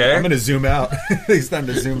 4K. I'm going to zoom out. It's time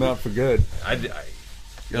to zoom out for good.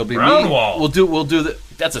 It'll be Brown me. wall. We'll do the.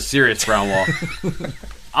 That's a serious brown wall.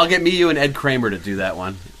 I'll get me, you, and Ed Kramer to do that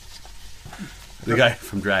one. The guy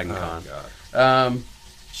from Dragon Con. God.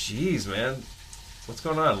 Jeez, man. What's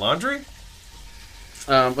going on? Laundry?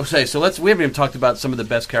 Okay, so we haven't even talked about some of the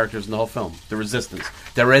best characters in the whole film. The Resistance,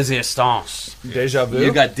 the Resistance. Deja vu.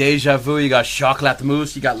 You got Deja Vu, you got Chocolat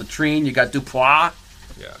Mousse, you got Latrine, you got Dupois.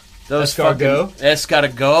 Yeah. Those Escargot.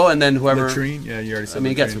 Escargot, and then whoever. Latrine. Yeah, you already said I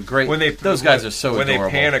mean, you got latrine. some great. When they those guys are so when adorable.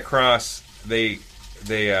 they pan across, they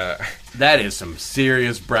That is some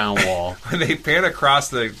serious brown wall. when they pan across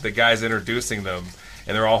the guys introducing them,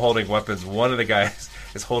 and they're all holding weapons. One of the guys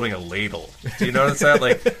is holding a ladle. Do you notice that?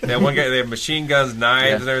 Like that one guy, they have machine guns, knives,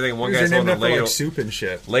 Yeah. and everything. One They're guy's named holding a after, ladle. like soup and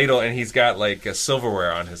shit. Ladle, and he's got like a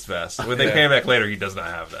silverware on his vest. When they Yeah. pan back later, he does not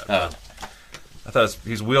have that. Oh. I thought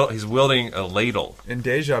he's wielding a ladle, In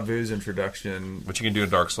Deja Vu's introduction, which you can do in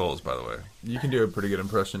Dark Souls, by the way. you can do a pretty good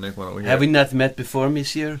impression, Nick. Why don't we hear Have we it? not met before,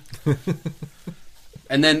 monsieur?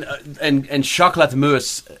 And then and Chocolat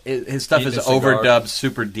Mousse, his stuff Eating is a cigar. overdubbed,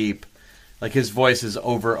 super deep. Like his voice is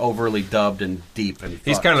overly dubbed and deep and.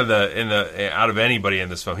 He's fucked. kind of out of anybody in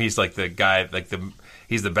this film. He's like the guy,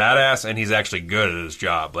 he's the badass, and he's actually good at his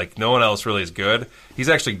job. Like no one else really is good. He's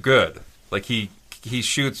actually good. Like he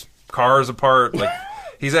shoots cars apart. Like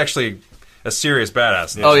he's actually a serious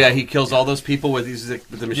badass. in this Oh yeah, film. he kills all those people with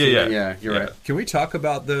the machine. Yeah, Yeah, you're yeah. right. Can we talk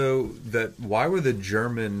about, though, that why were the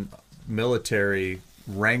German military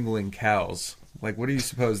wrangling cows Like, what do you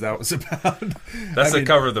suppose that was about? That's the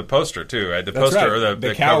cover of the poster too, right? The That's poster right. or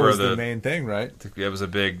the cow cover was of the main thing, right? That was a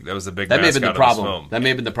big. That was the big. That may have been the mascot of this problem. film. That may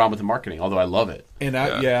have been the problem with the marketing. Although I love it. And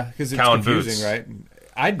because it's Cow and confusing, boots. right?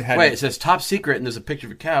 I had Wait, it says top secret, and there's a picture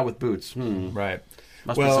of a cow with boots. right.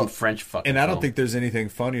 Must be some French fucking. And I don't film. think there's anything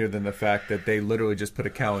funnier than the fact that they literally just put a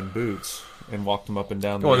cow in boots and walked him up and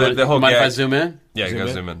down. Well, the whole Mind if I gag- zoom in? Yeah, you Zoom gotta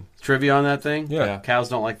in? zoom in. Trivia on that thing? Yeah. Cows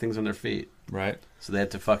don't like things on their feet. right. So they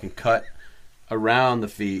had to fucking cut around the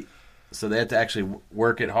feet. So they had to actually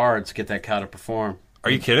work it hard to get that cow to perform. Are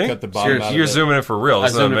you kidding? Cut the bottom Seriously, out of you're it. zooming in for real. I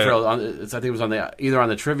It's zoomed not in for made- I think it was on either on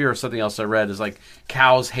the trivia or something else I read. It's like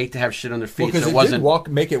cows hate to have shit on their feet. Because so it it wasn't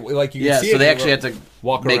did make it like you can Yeah, see so it, they actually had to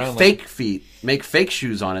walk make around fake feet, make fake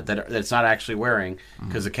shoes on it that's not actually wearing Mm-hmm.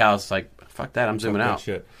 because the cow's like, fuck that, I'm zooming out.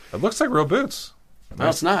 Shit. It looks like real boots. No,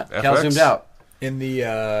 it's not. FX. Cow zoomed out. In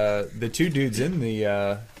the two dudes in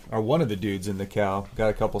the or one of the dudes in the cow got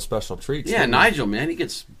a couple special treats. Yeah, didn't he? Nigel, man, he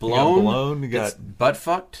gets He got blown. blown. He Gets got butt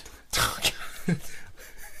fucked.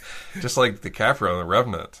 Just like DiCaprio in The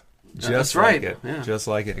Revenant. just That's like right, it. yeah. Just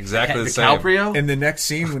like it. Exactly the same. DiCaprio. In the next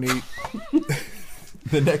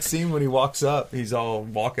scene when he walks up, he's all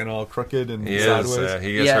walking all crooked and He is. sideways.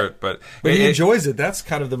 He gets Yeah. hurt, but He it- enjoys it. That's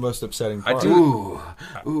kind of the most upsetting I part. do-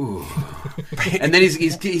 Ooh. And then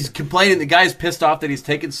he's complaining. The guy's pissed off that he's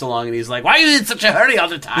taking so long, and he's like, "Why are you in such a hurry all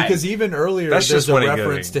the time?" Because even earlier, That's there's just a when he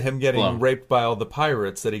reference getting to him getting blown. raped by all the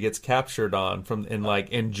pirates that he gets captured on and like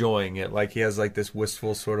enjoying it. Like he has like this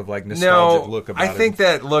wistful sort of like nostalgic No, look about I him. think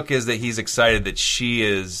that look is that he's excited that she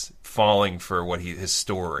is falling for his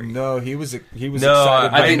story. No, he was No, excited. I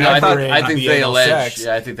by think- remembering I think the they anal allege- sex.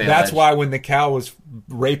 yeah, I think they That's allege. why when the cow was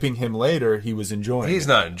raping him later, he was enjoying. He's it.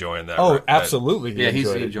 not enjoying that. Oh, right? absolutely. yeah, he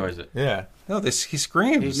enjoyed it. enjoys it. Yeah. No, he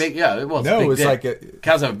screams. Well, it's No, a big it's dick. like a-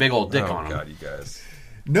 cows have a big old dick Oh on them. God, you guys.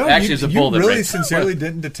 No, Actually, you, it's a you bull that really raped- sincerely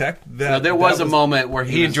didn't detect that. No, there was a moment where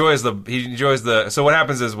He enjoys the. So what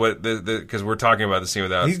happens is because we're talking about the scene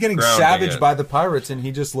without. He's getting grounding savaged it. by the pirates, and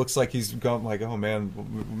he just looks like he's going like, "Oh man,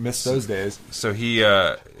 missed those days." So he.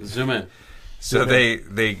 Zoom in. So they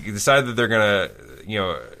decide that they're gonna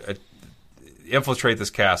infiltrate this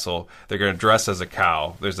castle. They're gonna dress as a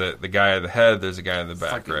cow. There's the guy at the head. There's a guy in the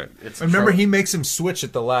back. Right. It's Remember, tro- he makes him switch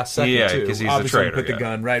at the last second Yeah, too. 'cause he's a Obviously, traitor, put the yeah.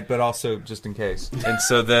 gun right, but also just in case. And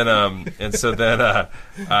so then,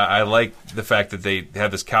 I like the fact that they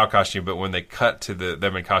have this cow costume, but when they cut to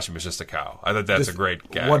them in costume, it's just a cow. I thought that's Just a great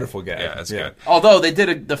gag. wonderful gag. Yeah, it's Yeah. good. Although they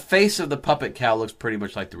did the face of the puppet cow looks pretty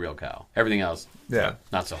much like the real cow. Everything else, Yeah.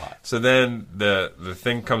 not so hot. So then the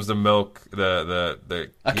thing comes to milk the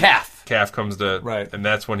A calf. Calf comes to Right. and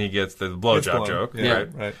that's when he gets the It's blowjob blown. joke. Yeah,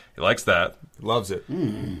 Right? He likes that. Loves it.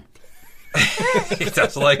 He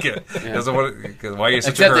does like it. Doesn't want it, 'cause why are you in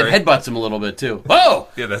such Except a it hurry? headbutts him a little bit too. Whoa!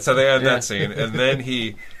 Yeah, that's how they end Yeah. that scene. And then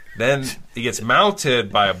he gets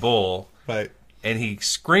mounted by a bull. Right. And he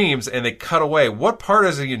screams, and they cut away. What part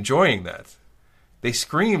is he enjoying that? They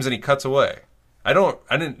screams, and he cuts away. I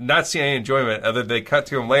did not see any enjoyment other than they cut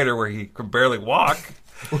to him later where he could barely walk.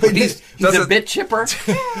 He's a doesn't- bit chipper.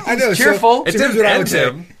 I know. cheerful. It here's didn't what I end would say.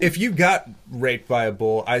 him. If you got raped by a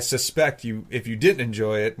bull, I suspect if you didn't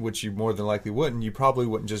enjoy it, which you more than likely wouldn't, you probably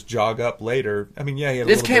wouldn't just jog up later. I mean, yeah, he had a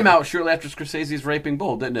This little came bit- out shortly after Scorsese's raping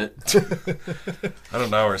bull, didn't it? I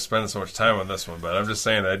don't know. We're spending so much time on this one, but I'm just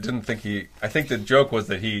saying I didn't think I think the joke was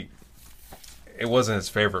that it wasn't his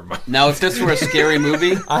favorite moment. Now, if this were a scary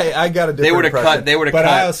movie, I got a different They would've impression. cut- they would've But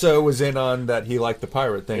I cut- also was in on that he liked the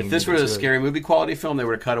pirate thing. if this were a scary movie quality film, they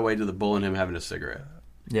would have cut away to the bull and him having a cigarette.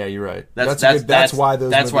 Yeah, you're right. That's why those.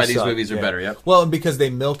 that's why movies these suck. movies are Yeah. better. Yep. Well, and because they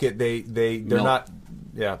milk it, they're Milk. not.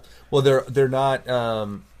 Yeah. Well, they're not.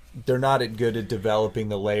 They're not good at developing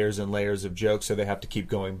the layers and layers of jokes, so they have to keep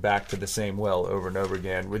going back to the same well over and over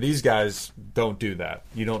again. Where these guys don't do that.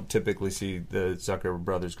 You don't typically see the Zucker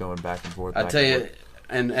brothers going back and forth. I'll back tell and you, forth.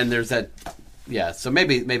 and there's that. Yeah, so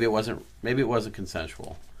maybe it wasn't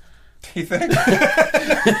consensual. You think?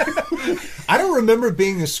 I don't remember it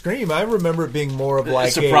being a scream. I remember it being more of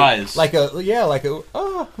like surprise. like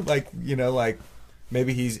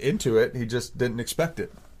maybe he's into it. He just didn't expect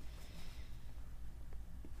it.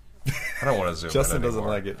 I don't want to zoom. Justin in doesn't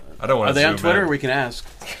anymore. like it. I don't want Are to they zoom on Twitter? in. We can ask.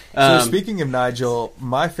 So speaking of Nigel,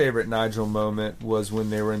 my favorite Nigel moment was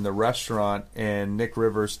when they were in the restaurant and Nick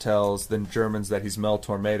Rivers tells the Germans that he's Mel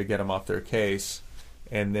Torme to get him off their case.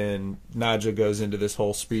 And then Nigel goes into this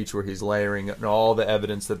whole speech where he's layering all the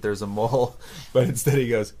evidence that there's a mole. But instead he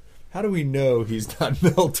goes, how do we know he's not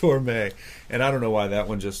Mel Torme? And I don't know why that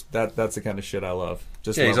one that's the kind of shit I love.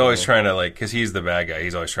 Just Yeah, he's love always it. trying to, like, because he's the bad guy.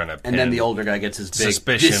 He's always trying to pin And then the older guy gets his big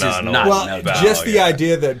suspicion this is on not him. Well, Mel Val, Torme. just the yeah.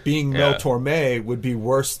 idea that being Mel Yeah. Torme would be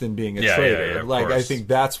worse than being a Yeah, traitor. yeah, of like, I course. think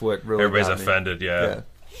that's what really Everybody's got me. offended, yeah.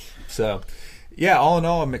 So, yeah, all in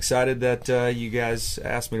all, I'm excited that you guys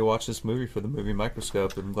asked me to watch this movie for the movie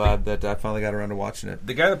Microscope. I'm glad that I finally got around to watching it.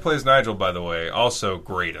 The guy that plays Nigel, by the way, also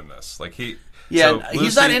great in this. Like, he... Yeah, so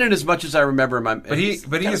he's not Lucy- in it as much as I remember in my. But he is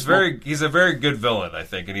he's a very good villain, I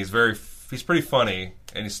think, and he's pretty funny,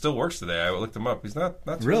 and he still works today. I looked him up. He's not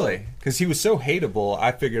Really? Because he was so hateable,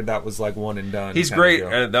 I figured that was like one and done. He's kind of great.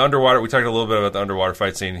 deal. The underwater. We talked a little bit about the underwater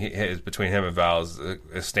fight scene between him and Val is a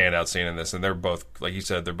standout scene in this, and they're both, like you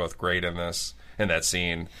said, they're both great in this in that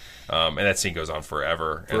scene. And that scene goes on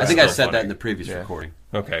forever. And I it's think I still said funny. that in the previous recording.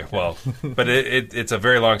 Okay, well, but it's a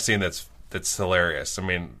very long scene that's hilarious. I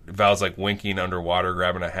mean, Val's like winking underwater,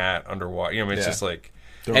 grabbing a hat underwater. You know, I mean, it's Yeah. just like.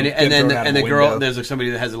 And the girl, there's like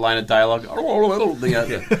somebody that has a line of dialogue.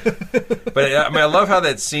 But I mean, I love how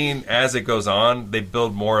that scene, as it goes on, they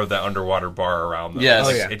build more of that underwater bar around them. Yes.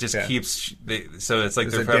 Oh, yeah. It just Yeah. keeps. So it's like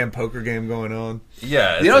There's a they're damn poker game going on.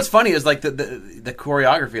 yeah. You know what's funny is like the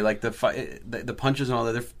choreography, like the punches and all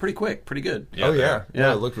that. They're pretty quick, pretty good. Yeah, oh, they yeah. are.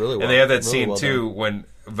 Yeah, it looked really well. And they have that Really scene well too done. when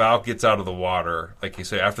Val gets out of the water. Like you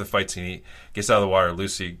say, after the fight scene, he gets out of the water.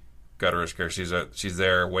 Lucy Gutterisker, she's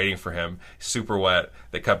there waiting for him, super wet.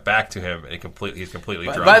 They cut back to him, and he's completely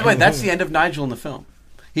drunk. By the way, that's the end of Nigel in the film.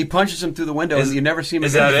 He punches him through the window, and you never see him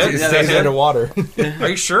is again. that it? He Yeah, stays that's it? underwater. Are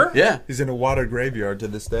you sure? Yeah, He's in a water graveyard to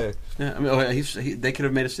this day. yeah. I mean, they could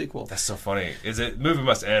have made a sequel. That's so funny. Movie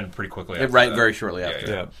must end pretty quickly. After Right, that. very shortly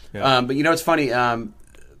after. Yeah. But you know, it's funny.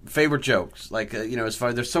 Favorite jokes, like as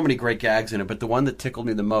far there's so many great gags in it, but the one that tickled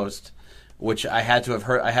me the most, which I had to have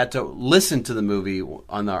heard, I had to listen to the movie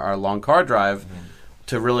on our long car drive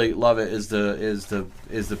to really love it. Is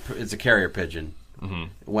the carrier pigeon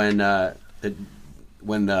when I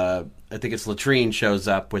think it's Latrine shows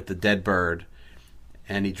up with the dead bird.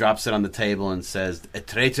 And he drops it on the table and says, "A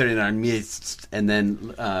traitor in our midst." And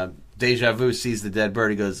then Deja Vu sees the dead bird.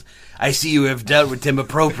 He goes, "I see you have dealt with him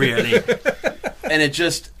appropriately." And it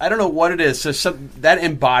just, I don't know what it is. So that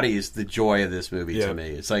embodies the joy of this movie to me.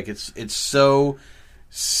 It's like it's so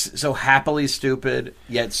happily stupid,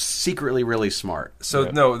 yet secretly really smart. So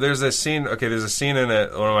no, there's a scene. Okay, there's a scene in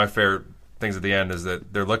it. One of my favorite things at the end is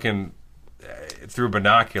that they're looking through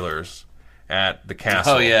binoculars at the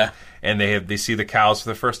castle. Oh, yeah. And they see the cows for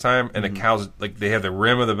the first time, and the cows, like, they have the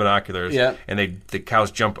rim of the binoculars, Yeah. and the cows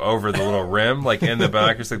jump over the little rim, like in the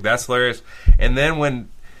binoculars. Like, that's hilarious. And then when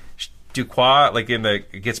Duquois, like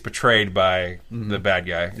gets betrayed by the bad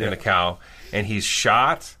guy and the cow, and he's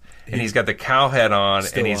shot. And he's got the cow head on,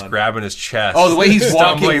 and he's grabbing his chest. Oh, the way he's walking,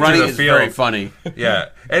 stumbling through running the is field. very funny. Yeah,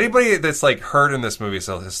 anybody that's like hurt in this movie is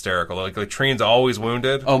so hysterical. Like Latrine's always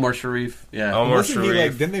wounded. Omar Sharif, yeah. Omar Wasn't he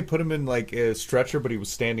Sharif. like? Didn't they put him in like a stretcher, but he was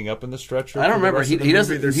standing up in the stretcher? I don't for the remember. rest of the He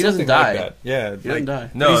doesn't- movie? There's he doesn't something like die. that. Yeah, He doesn't die.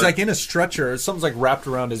 No, No, he's like in a stretcher. Something's like wrapped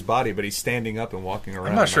around his body, but he's standing up and walking around.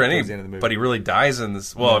 I'm not sure like, towards the end of the movie. anybody really dies in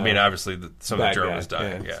this. Well, I No. mean, obviously some of the Bad Germans guy. die.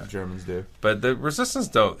 Yeah, Yeah, some Germans do. but the resistance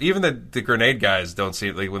don't. Even the grenade guys don't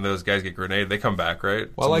see. Like when those guys get grenaded, they come back, right?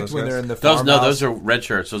 Well, I Some of liked those when guys? they're in the farmhouse. Those are red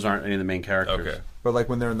shirts. Those aren't any of the main characters. Okay. But like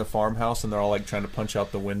when they're in the farmhouse and they're all like trying to punch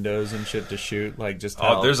out the windows and shit to shoot, like just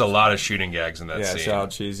Oh, there's a lot of shooting gags in that yeah, scene. so how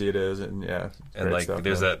cheesy it is, and yeah, And great like stuff,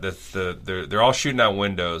 there's man. they're all shooting out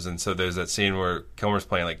windows, and so there's that scene where Kilmer's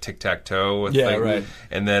playing like tic tac toe with Yeah, like, right.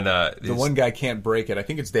 and then The one guy can't break it. I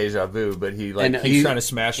think it's Deja Vu, but he like And keeps trying to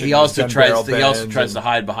smash it. He and also his gun barrel tries bends to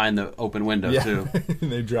hide behind the open window yeah. too.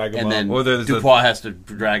 and they drag him And up. then Well, there's the- Dupois has to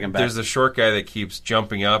drag him back. There's the short guy that keeps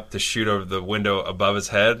jumping up to shoot over the window above his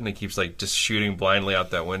head, and he keeps like just shooting blindly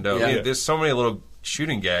out that window. Yeah. I mean, there's so many little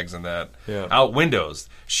shooting gags in that. Yeah. Out windows,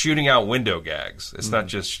 shooting out window gags. It's not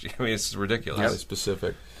just. I mean, it's ridiculous. Really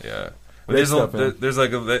specific. Yeah. Great There's stuff, man. there's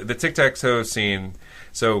like the tic tac toe scene.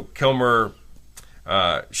 So Kilmer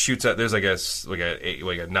shoots at. There's like a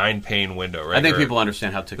 9-pane window, right? I think Or- people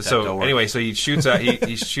understand how tic-tac-toe So works. anyway, so he shoots at.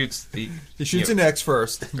 He shoots the. He shoots you an know, X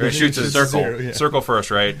first. or then he shoots a circle. zero, yeah. Circle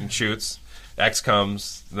first, right? And shoots. X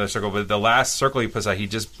comes, the circle, but the last circle he puts out, he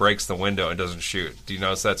just breaks the window and doesn't shoot. Do you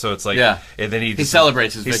notice that? So it's like, Yeah. and then he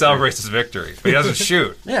celebrates his he victory. celebrates his victory, but he doesn't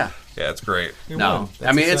shoot. Yeah. Yeah, it's great. He No. won. I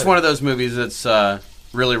That's mean, it's exciting. one of those movies that's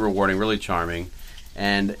really rewarding, really charming.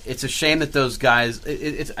 And it's a shame that those guys.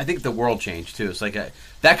 It's. I think the world changed too. It's like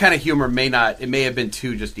that kind of humor may not. It may have been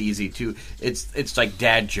too just easy. Too. It's like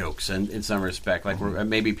dad jokes in some respect. Like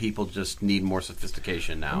maybe people just need more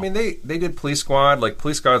sophistication now. I mean, they did Police Squad. Like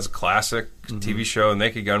Police Squad's a classic TV show, and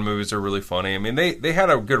Naked Gun movies are really funny. I mean, they had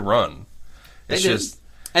a good run. It's They did. just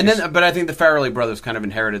And then, but I think the Farrelly brothers kind of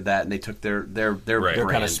inherited that, and they took their Right. Their brand.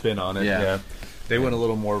 kind of spin on it. Yeah. Yeah. They went a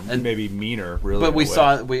little more, maybe meaner, really. But we in a way.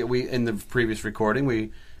 saw we in the previous recording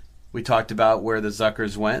we talked about where the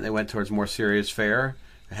Zuckers went. They went towards more serious fare.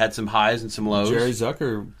 It had some highs and some lows. Jerry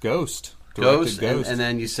Zucker, Ghost. Ghost, Directed and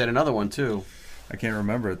then you said another one too. I can't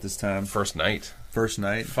remember at this time. First Night. First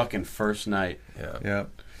Night. Fucking First Night. Yeah. Yeah.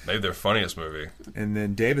 Maybe their funniest movie. And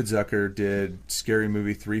then David Zucker did Scary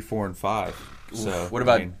Movie 3, 4, and 5. So What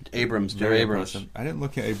about I mean, Abrams? very Jerry Abrams. impressive. I didn't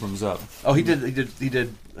look at Abrams up. Oh, he did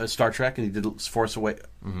Star Trek, and he did Force Away.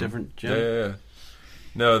 Different. Jim? Yeah.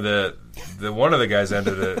 No, the one of the guys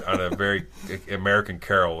ended it on a very American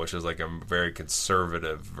Carol, which is like a very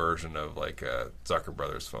conservative version of like a Zucker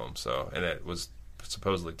Brothers film. So, and it was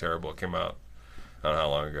supposedly terrible. It came out I don't know how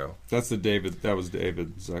long ago. That was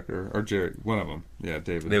David Zucker or Jerry, one of them. Yeah,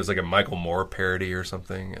 David. It was like a Michael Moore parody or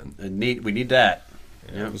something, and We need that.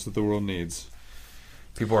 Yeah. That's what the world needs.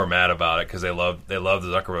 people were mad about it because they loved the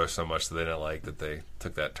Zucker Brothers so much that they didn't like that they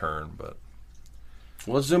took that turn. But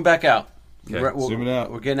Well, let's zoom back out. Okay. Zoom it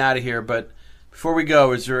out. We're getting out of here, but before we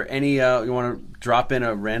go, is there any you want to drop in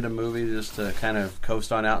a random movie just to kind of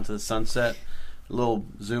coast on out into the sunset? A little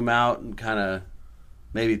zoom out and kind of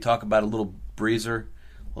maybe talk about a little breezer,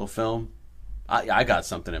 little film. I got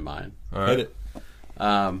something in mind. all right. Hit it.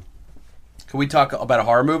 Can we talk about a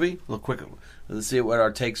horror movie? A little quick. Let's see what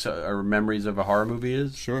our takes, our memories of a horror movie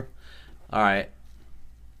is. Sure. All right.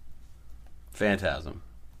 Phantasm.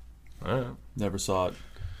 All right. Never saw it.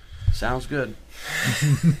 Sounds good.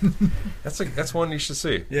 That's one you should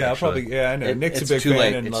see. Yeah, I'll actually. probably. Yeah, I know. Nick's it's a big too fan.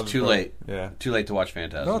 late. And It's loves too it. late. Yeah. Too late to watch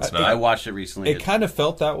Phantasm. No, it's not. I watched it recently. It kind of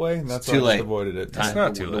felt that way, and that's too why I late. just avoided it. Time-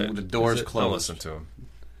 not too the- late. The doors Is it? closed. Don't listen to him.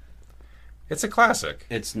 It's a classic.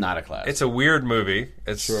 It's not a classic. It's a weird movie.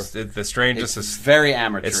 It's Sure. the strangest. It's very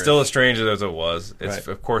amateur. It's still as strange as it was. It's Right.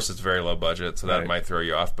 Of course it's very low budget, so that Right. might throw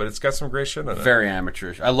you off. But it's got some great shit in it. very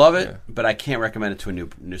amateurish. I love it, Yeah. but I can't recommend it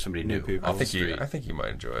to somebody new. people. off I the think street. you might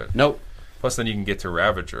enjoy it. Nope. Plus, then you can get to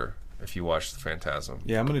Ravager if you watch the Phantasm.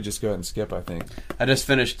 Yeah, I'm gonna just go ahead and skip. I think. I just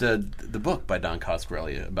finished the book by Don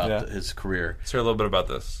Coscarelli about Yeah. his career. Let's hear a little bit about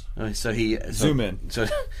this. Zoom in. So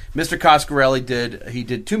Mr. Coscarelli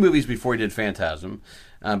did 2 movies before he did Phantasm,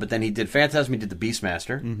 but then he did Phantasm. He did The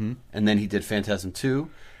Beastmaster, and then he did Phantasm 2,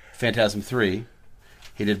 Phantasm 3.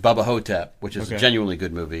 He did Bubba Hotep, which is a Okay. genuinely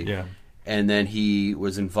good movie. Yeah. And then he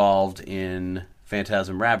was involved in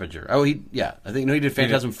Phantasm Ravager. He did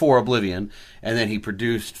Phantasm 4 Oblivion, and then he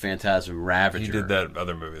produced Phantasm Ravager. He did that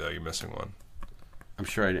other movie though. You're missing one. I'm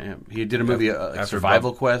sure I did. He did a movie, After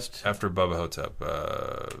Survival Quest. After Bubba Hotep,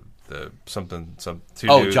 two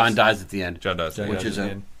dudes. John dies at the end. John dies. which dies is at the an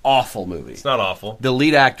end. awful movie. It's not awful. The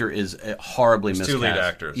lead actor is horribly There's miscast. two lead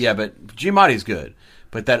actors. Yeah, but Giamatti's good.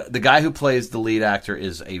 But the guy who plays the lead actor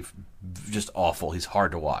is just awful. He's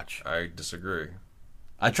hard to watch. I disagree.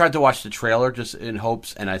 I tried to watch the trailer just in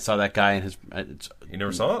hopes, and I saw that guy in his. You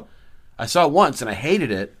never saw it? I saw it once, and I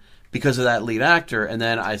hated it because of that lead actor. And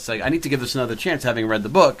then I said, I need to give this another chance, having read the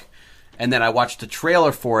book. And then I watched the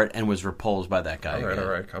trailer for it and was repulsed by that guy. All right, again.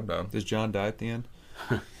 all right, calm down. Does John die at the end?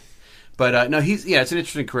 But no, it's an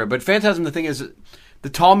interesting career. But Phantasm, the thing is, the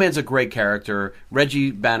tall man's a great character.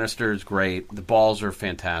 Reggie Bannister is great. The balls are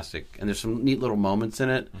fantastic, and there's some neat little moments in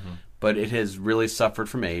it. But it has really suffered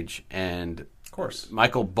from age, and Of course.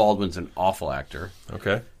 Michael Baldwin's an awful actor,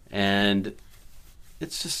 Okay. and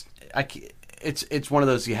it's just it's one of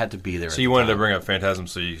those you had to be there. So you wanted to bring up Phantasm,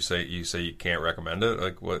 so you say you can't recommend it?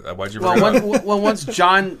 Like, what? Why'd you bring well, it up? once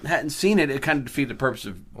John hadn't seen it, it kind of defeated the purpose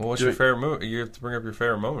of. Well, what's your favorite movie? You have to bring up your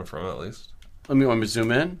favorite moment from it at least. Want me to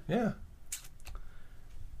zoom in? Yeah.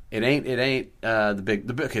 It ain't the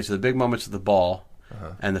big. Okay, so the big moments of the ball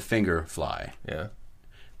and the finger fly. Yeah.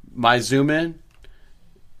 My zoom in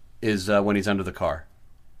is when he's under the car,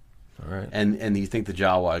 All right. and you think the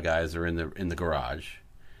Jawa guys are in the garage,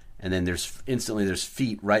 and then there's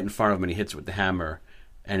feet right in front of him, and he hits it with the hammer,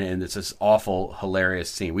 and it's this awful, hilarious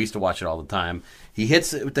scene. We used to watch it all the time. He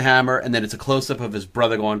hits it with the hammer, and then it's a close up of his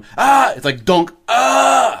brother going ah! It's like dunk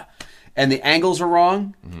ah! And the angles are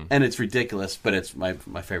wrong, and it's ridiculous, but it's my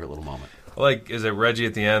favorite little moment. Like, is it Reggie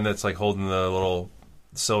at the end that's like holding the little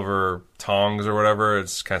silver tongs or whatever?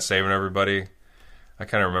 It's kind of saving everybody. I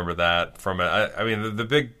kind of remember that from it. I mean, the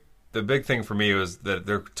big thing for me was that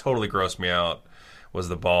they're totally grossed me out was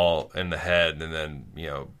the ball in the head, and then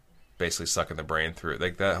basically sucking the brain through it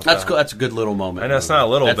like that. That's cool. That's a good little moment. I know it's not a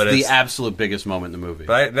little, that's but the it's absolute biggest moment in the movie.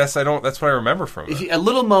 But that's what I remember from it. A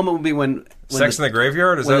little moment would be when Sex in the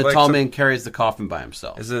Graveyard. Is when that the like tall some- man carries the coffin by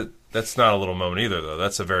himself. Is it? That's not a little moment either, though.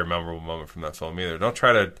 That's a very memorable moment from that film either. Don't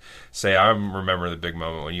try to say I'm remembering the big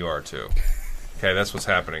moment when you are too. Okay, that's what's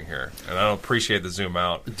happening here, and I don't appreciate the zoom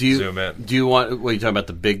out, zoom in. Do you want? What are you talking about?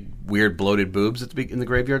 The big, weird, bloated boobs in the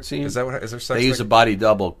graveyard scene? Is that what? Is there sex? They use a body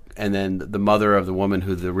double, and then the mother of the woman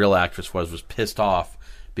who the real actress was pissed off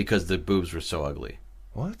because the boobs were so ugly.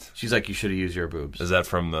 What? She's like, you should have used your boobs. Is that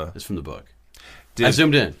from the? It's from the book. I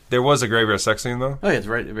zoomed in. There was a graveyard sex scene though. Oh yeah, it's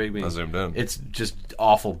right. I zoomed in. It's just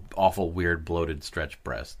awful, weird, bloated, stretched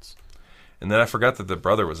breasts. And then I forgot that the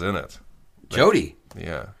brother was in it. Jody.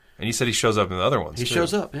 Yeah. And you said he shows up in the other ones. He too.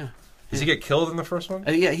 shows up. Yeah. Does he get killed in the first one?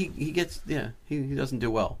 Yeah, he gets. Yeah, he doesn't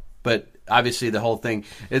do well. But obviously, the whole thing.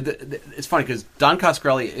 It's funny because Don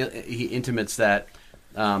Coscarelli he intimates that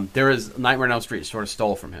there is Nightmare on Elm Street sort of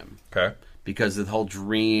stole from him. Okay. Because of the whole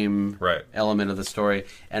dream element of the story,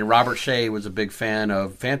 and Robert Shea was a big fan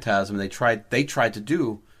of Phantasm. They tried to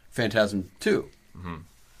do Phantasm 2,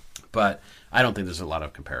 but I don't think there's a lot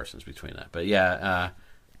of comparisons between that. But yeah,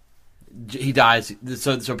 he dies,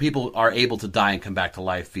 so people are able to die and come back to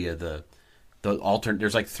life via the alternate.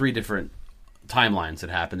 There's like 3 different timelines that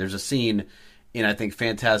happen. There's a scene in I think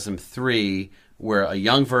Phantasm 3 where a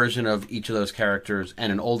young version of each of those characters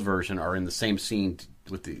and an old version are in the same scene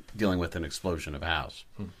dealing with an explosion of a house.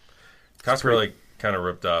 Coscarelli kind of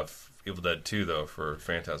ripped off Evil Dead 2 though for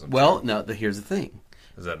Phantasm. Well, no. Here's the thing.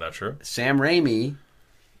 Is that not true? Sam Raimi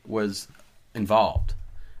was involved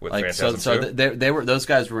with Phantasm 2. So they were those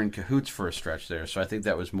guys were in cahoots for a stretch there. So I think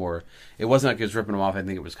that was more. It wasn't like he was ripping them off. I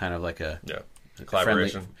think it was kind of like a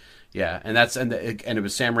collaboration. And it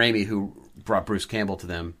was Sam Raimi who brought Bruce Campbell to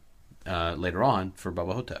them later on for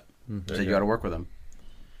Bubba Hotep. Said you got to work with him.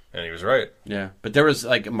 And he was right. Yeah, but there was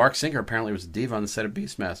like Mark Singer apparently was a diva on the set of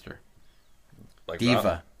Beastmaster. Like diva,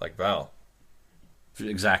 Val. Like Val.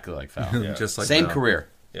 Exactly like Val. Yeah. Just like same Val. career.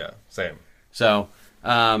 Yeah, same. So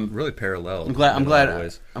really parallel. I'm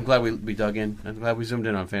glad we dug in. I'm glad we zoomed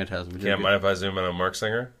in on Phantasm. Can't mind if I zoom in on Mark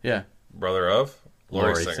Singer? Yeah, brother of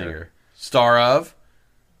Laurie Singer, Singer, star of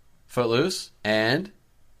Footloose, and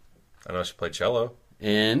I know she played cello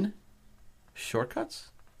in Shortcuts.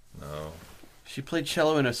 No. She played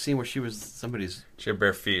cello in a scene where she was somebody's... She had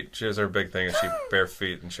bare feet. She was her big thing, and she bare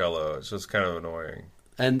feet and cello. It's just kind of annoying.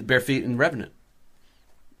 And bare feet in Revenant.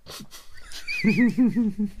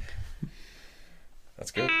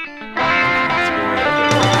 That's good. That's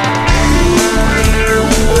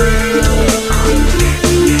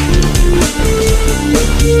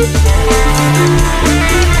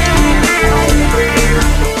good.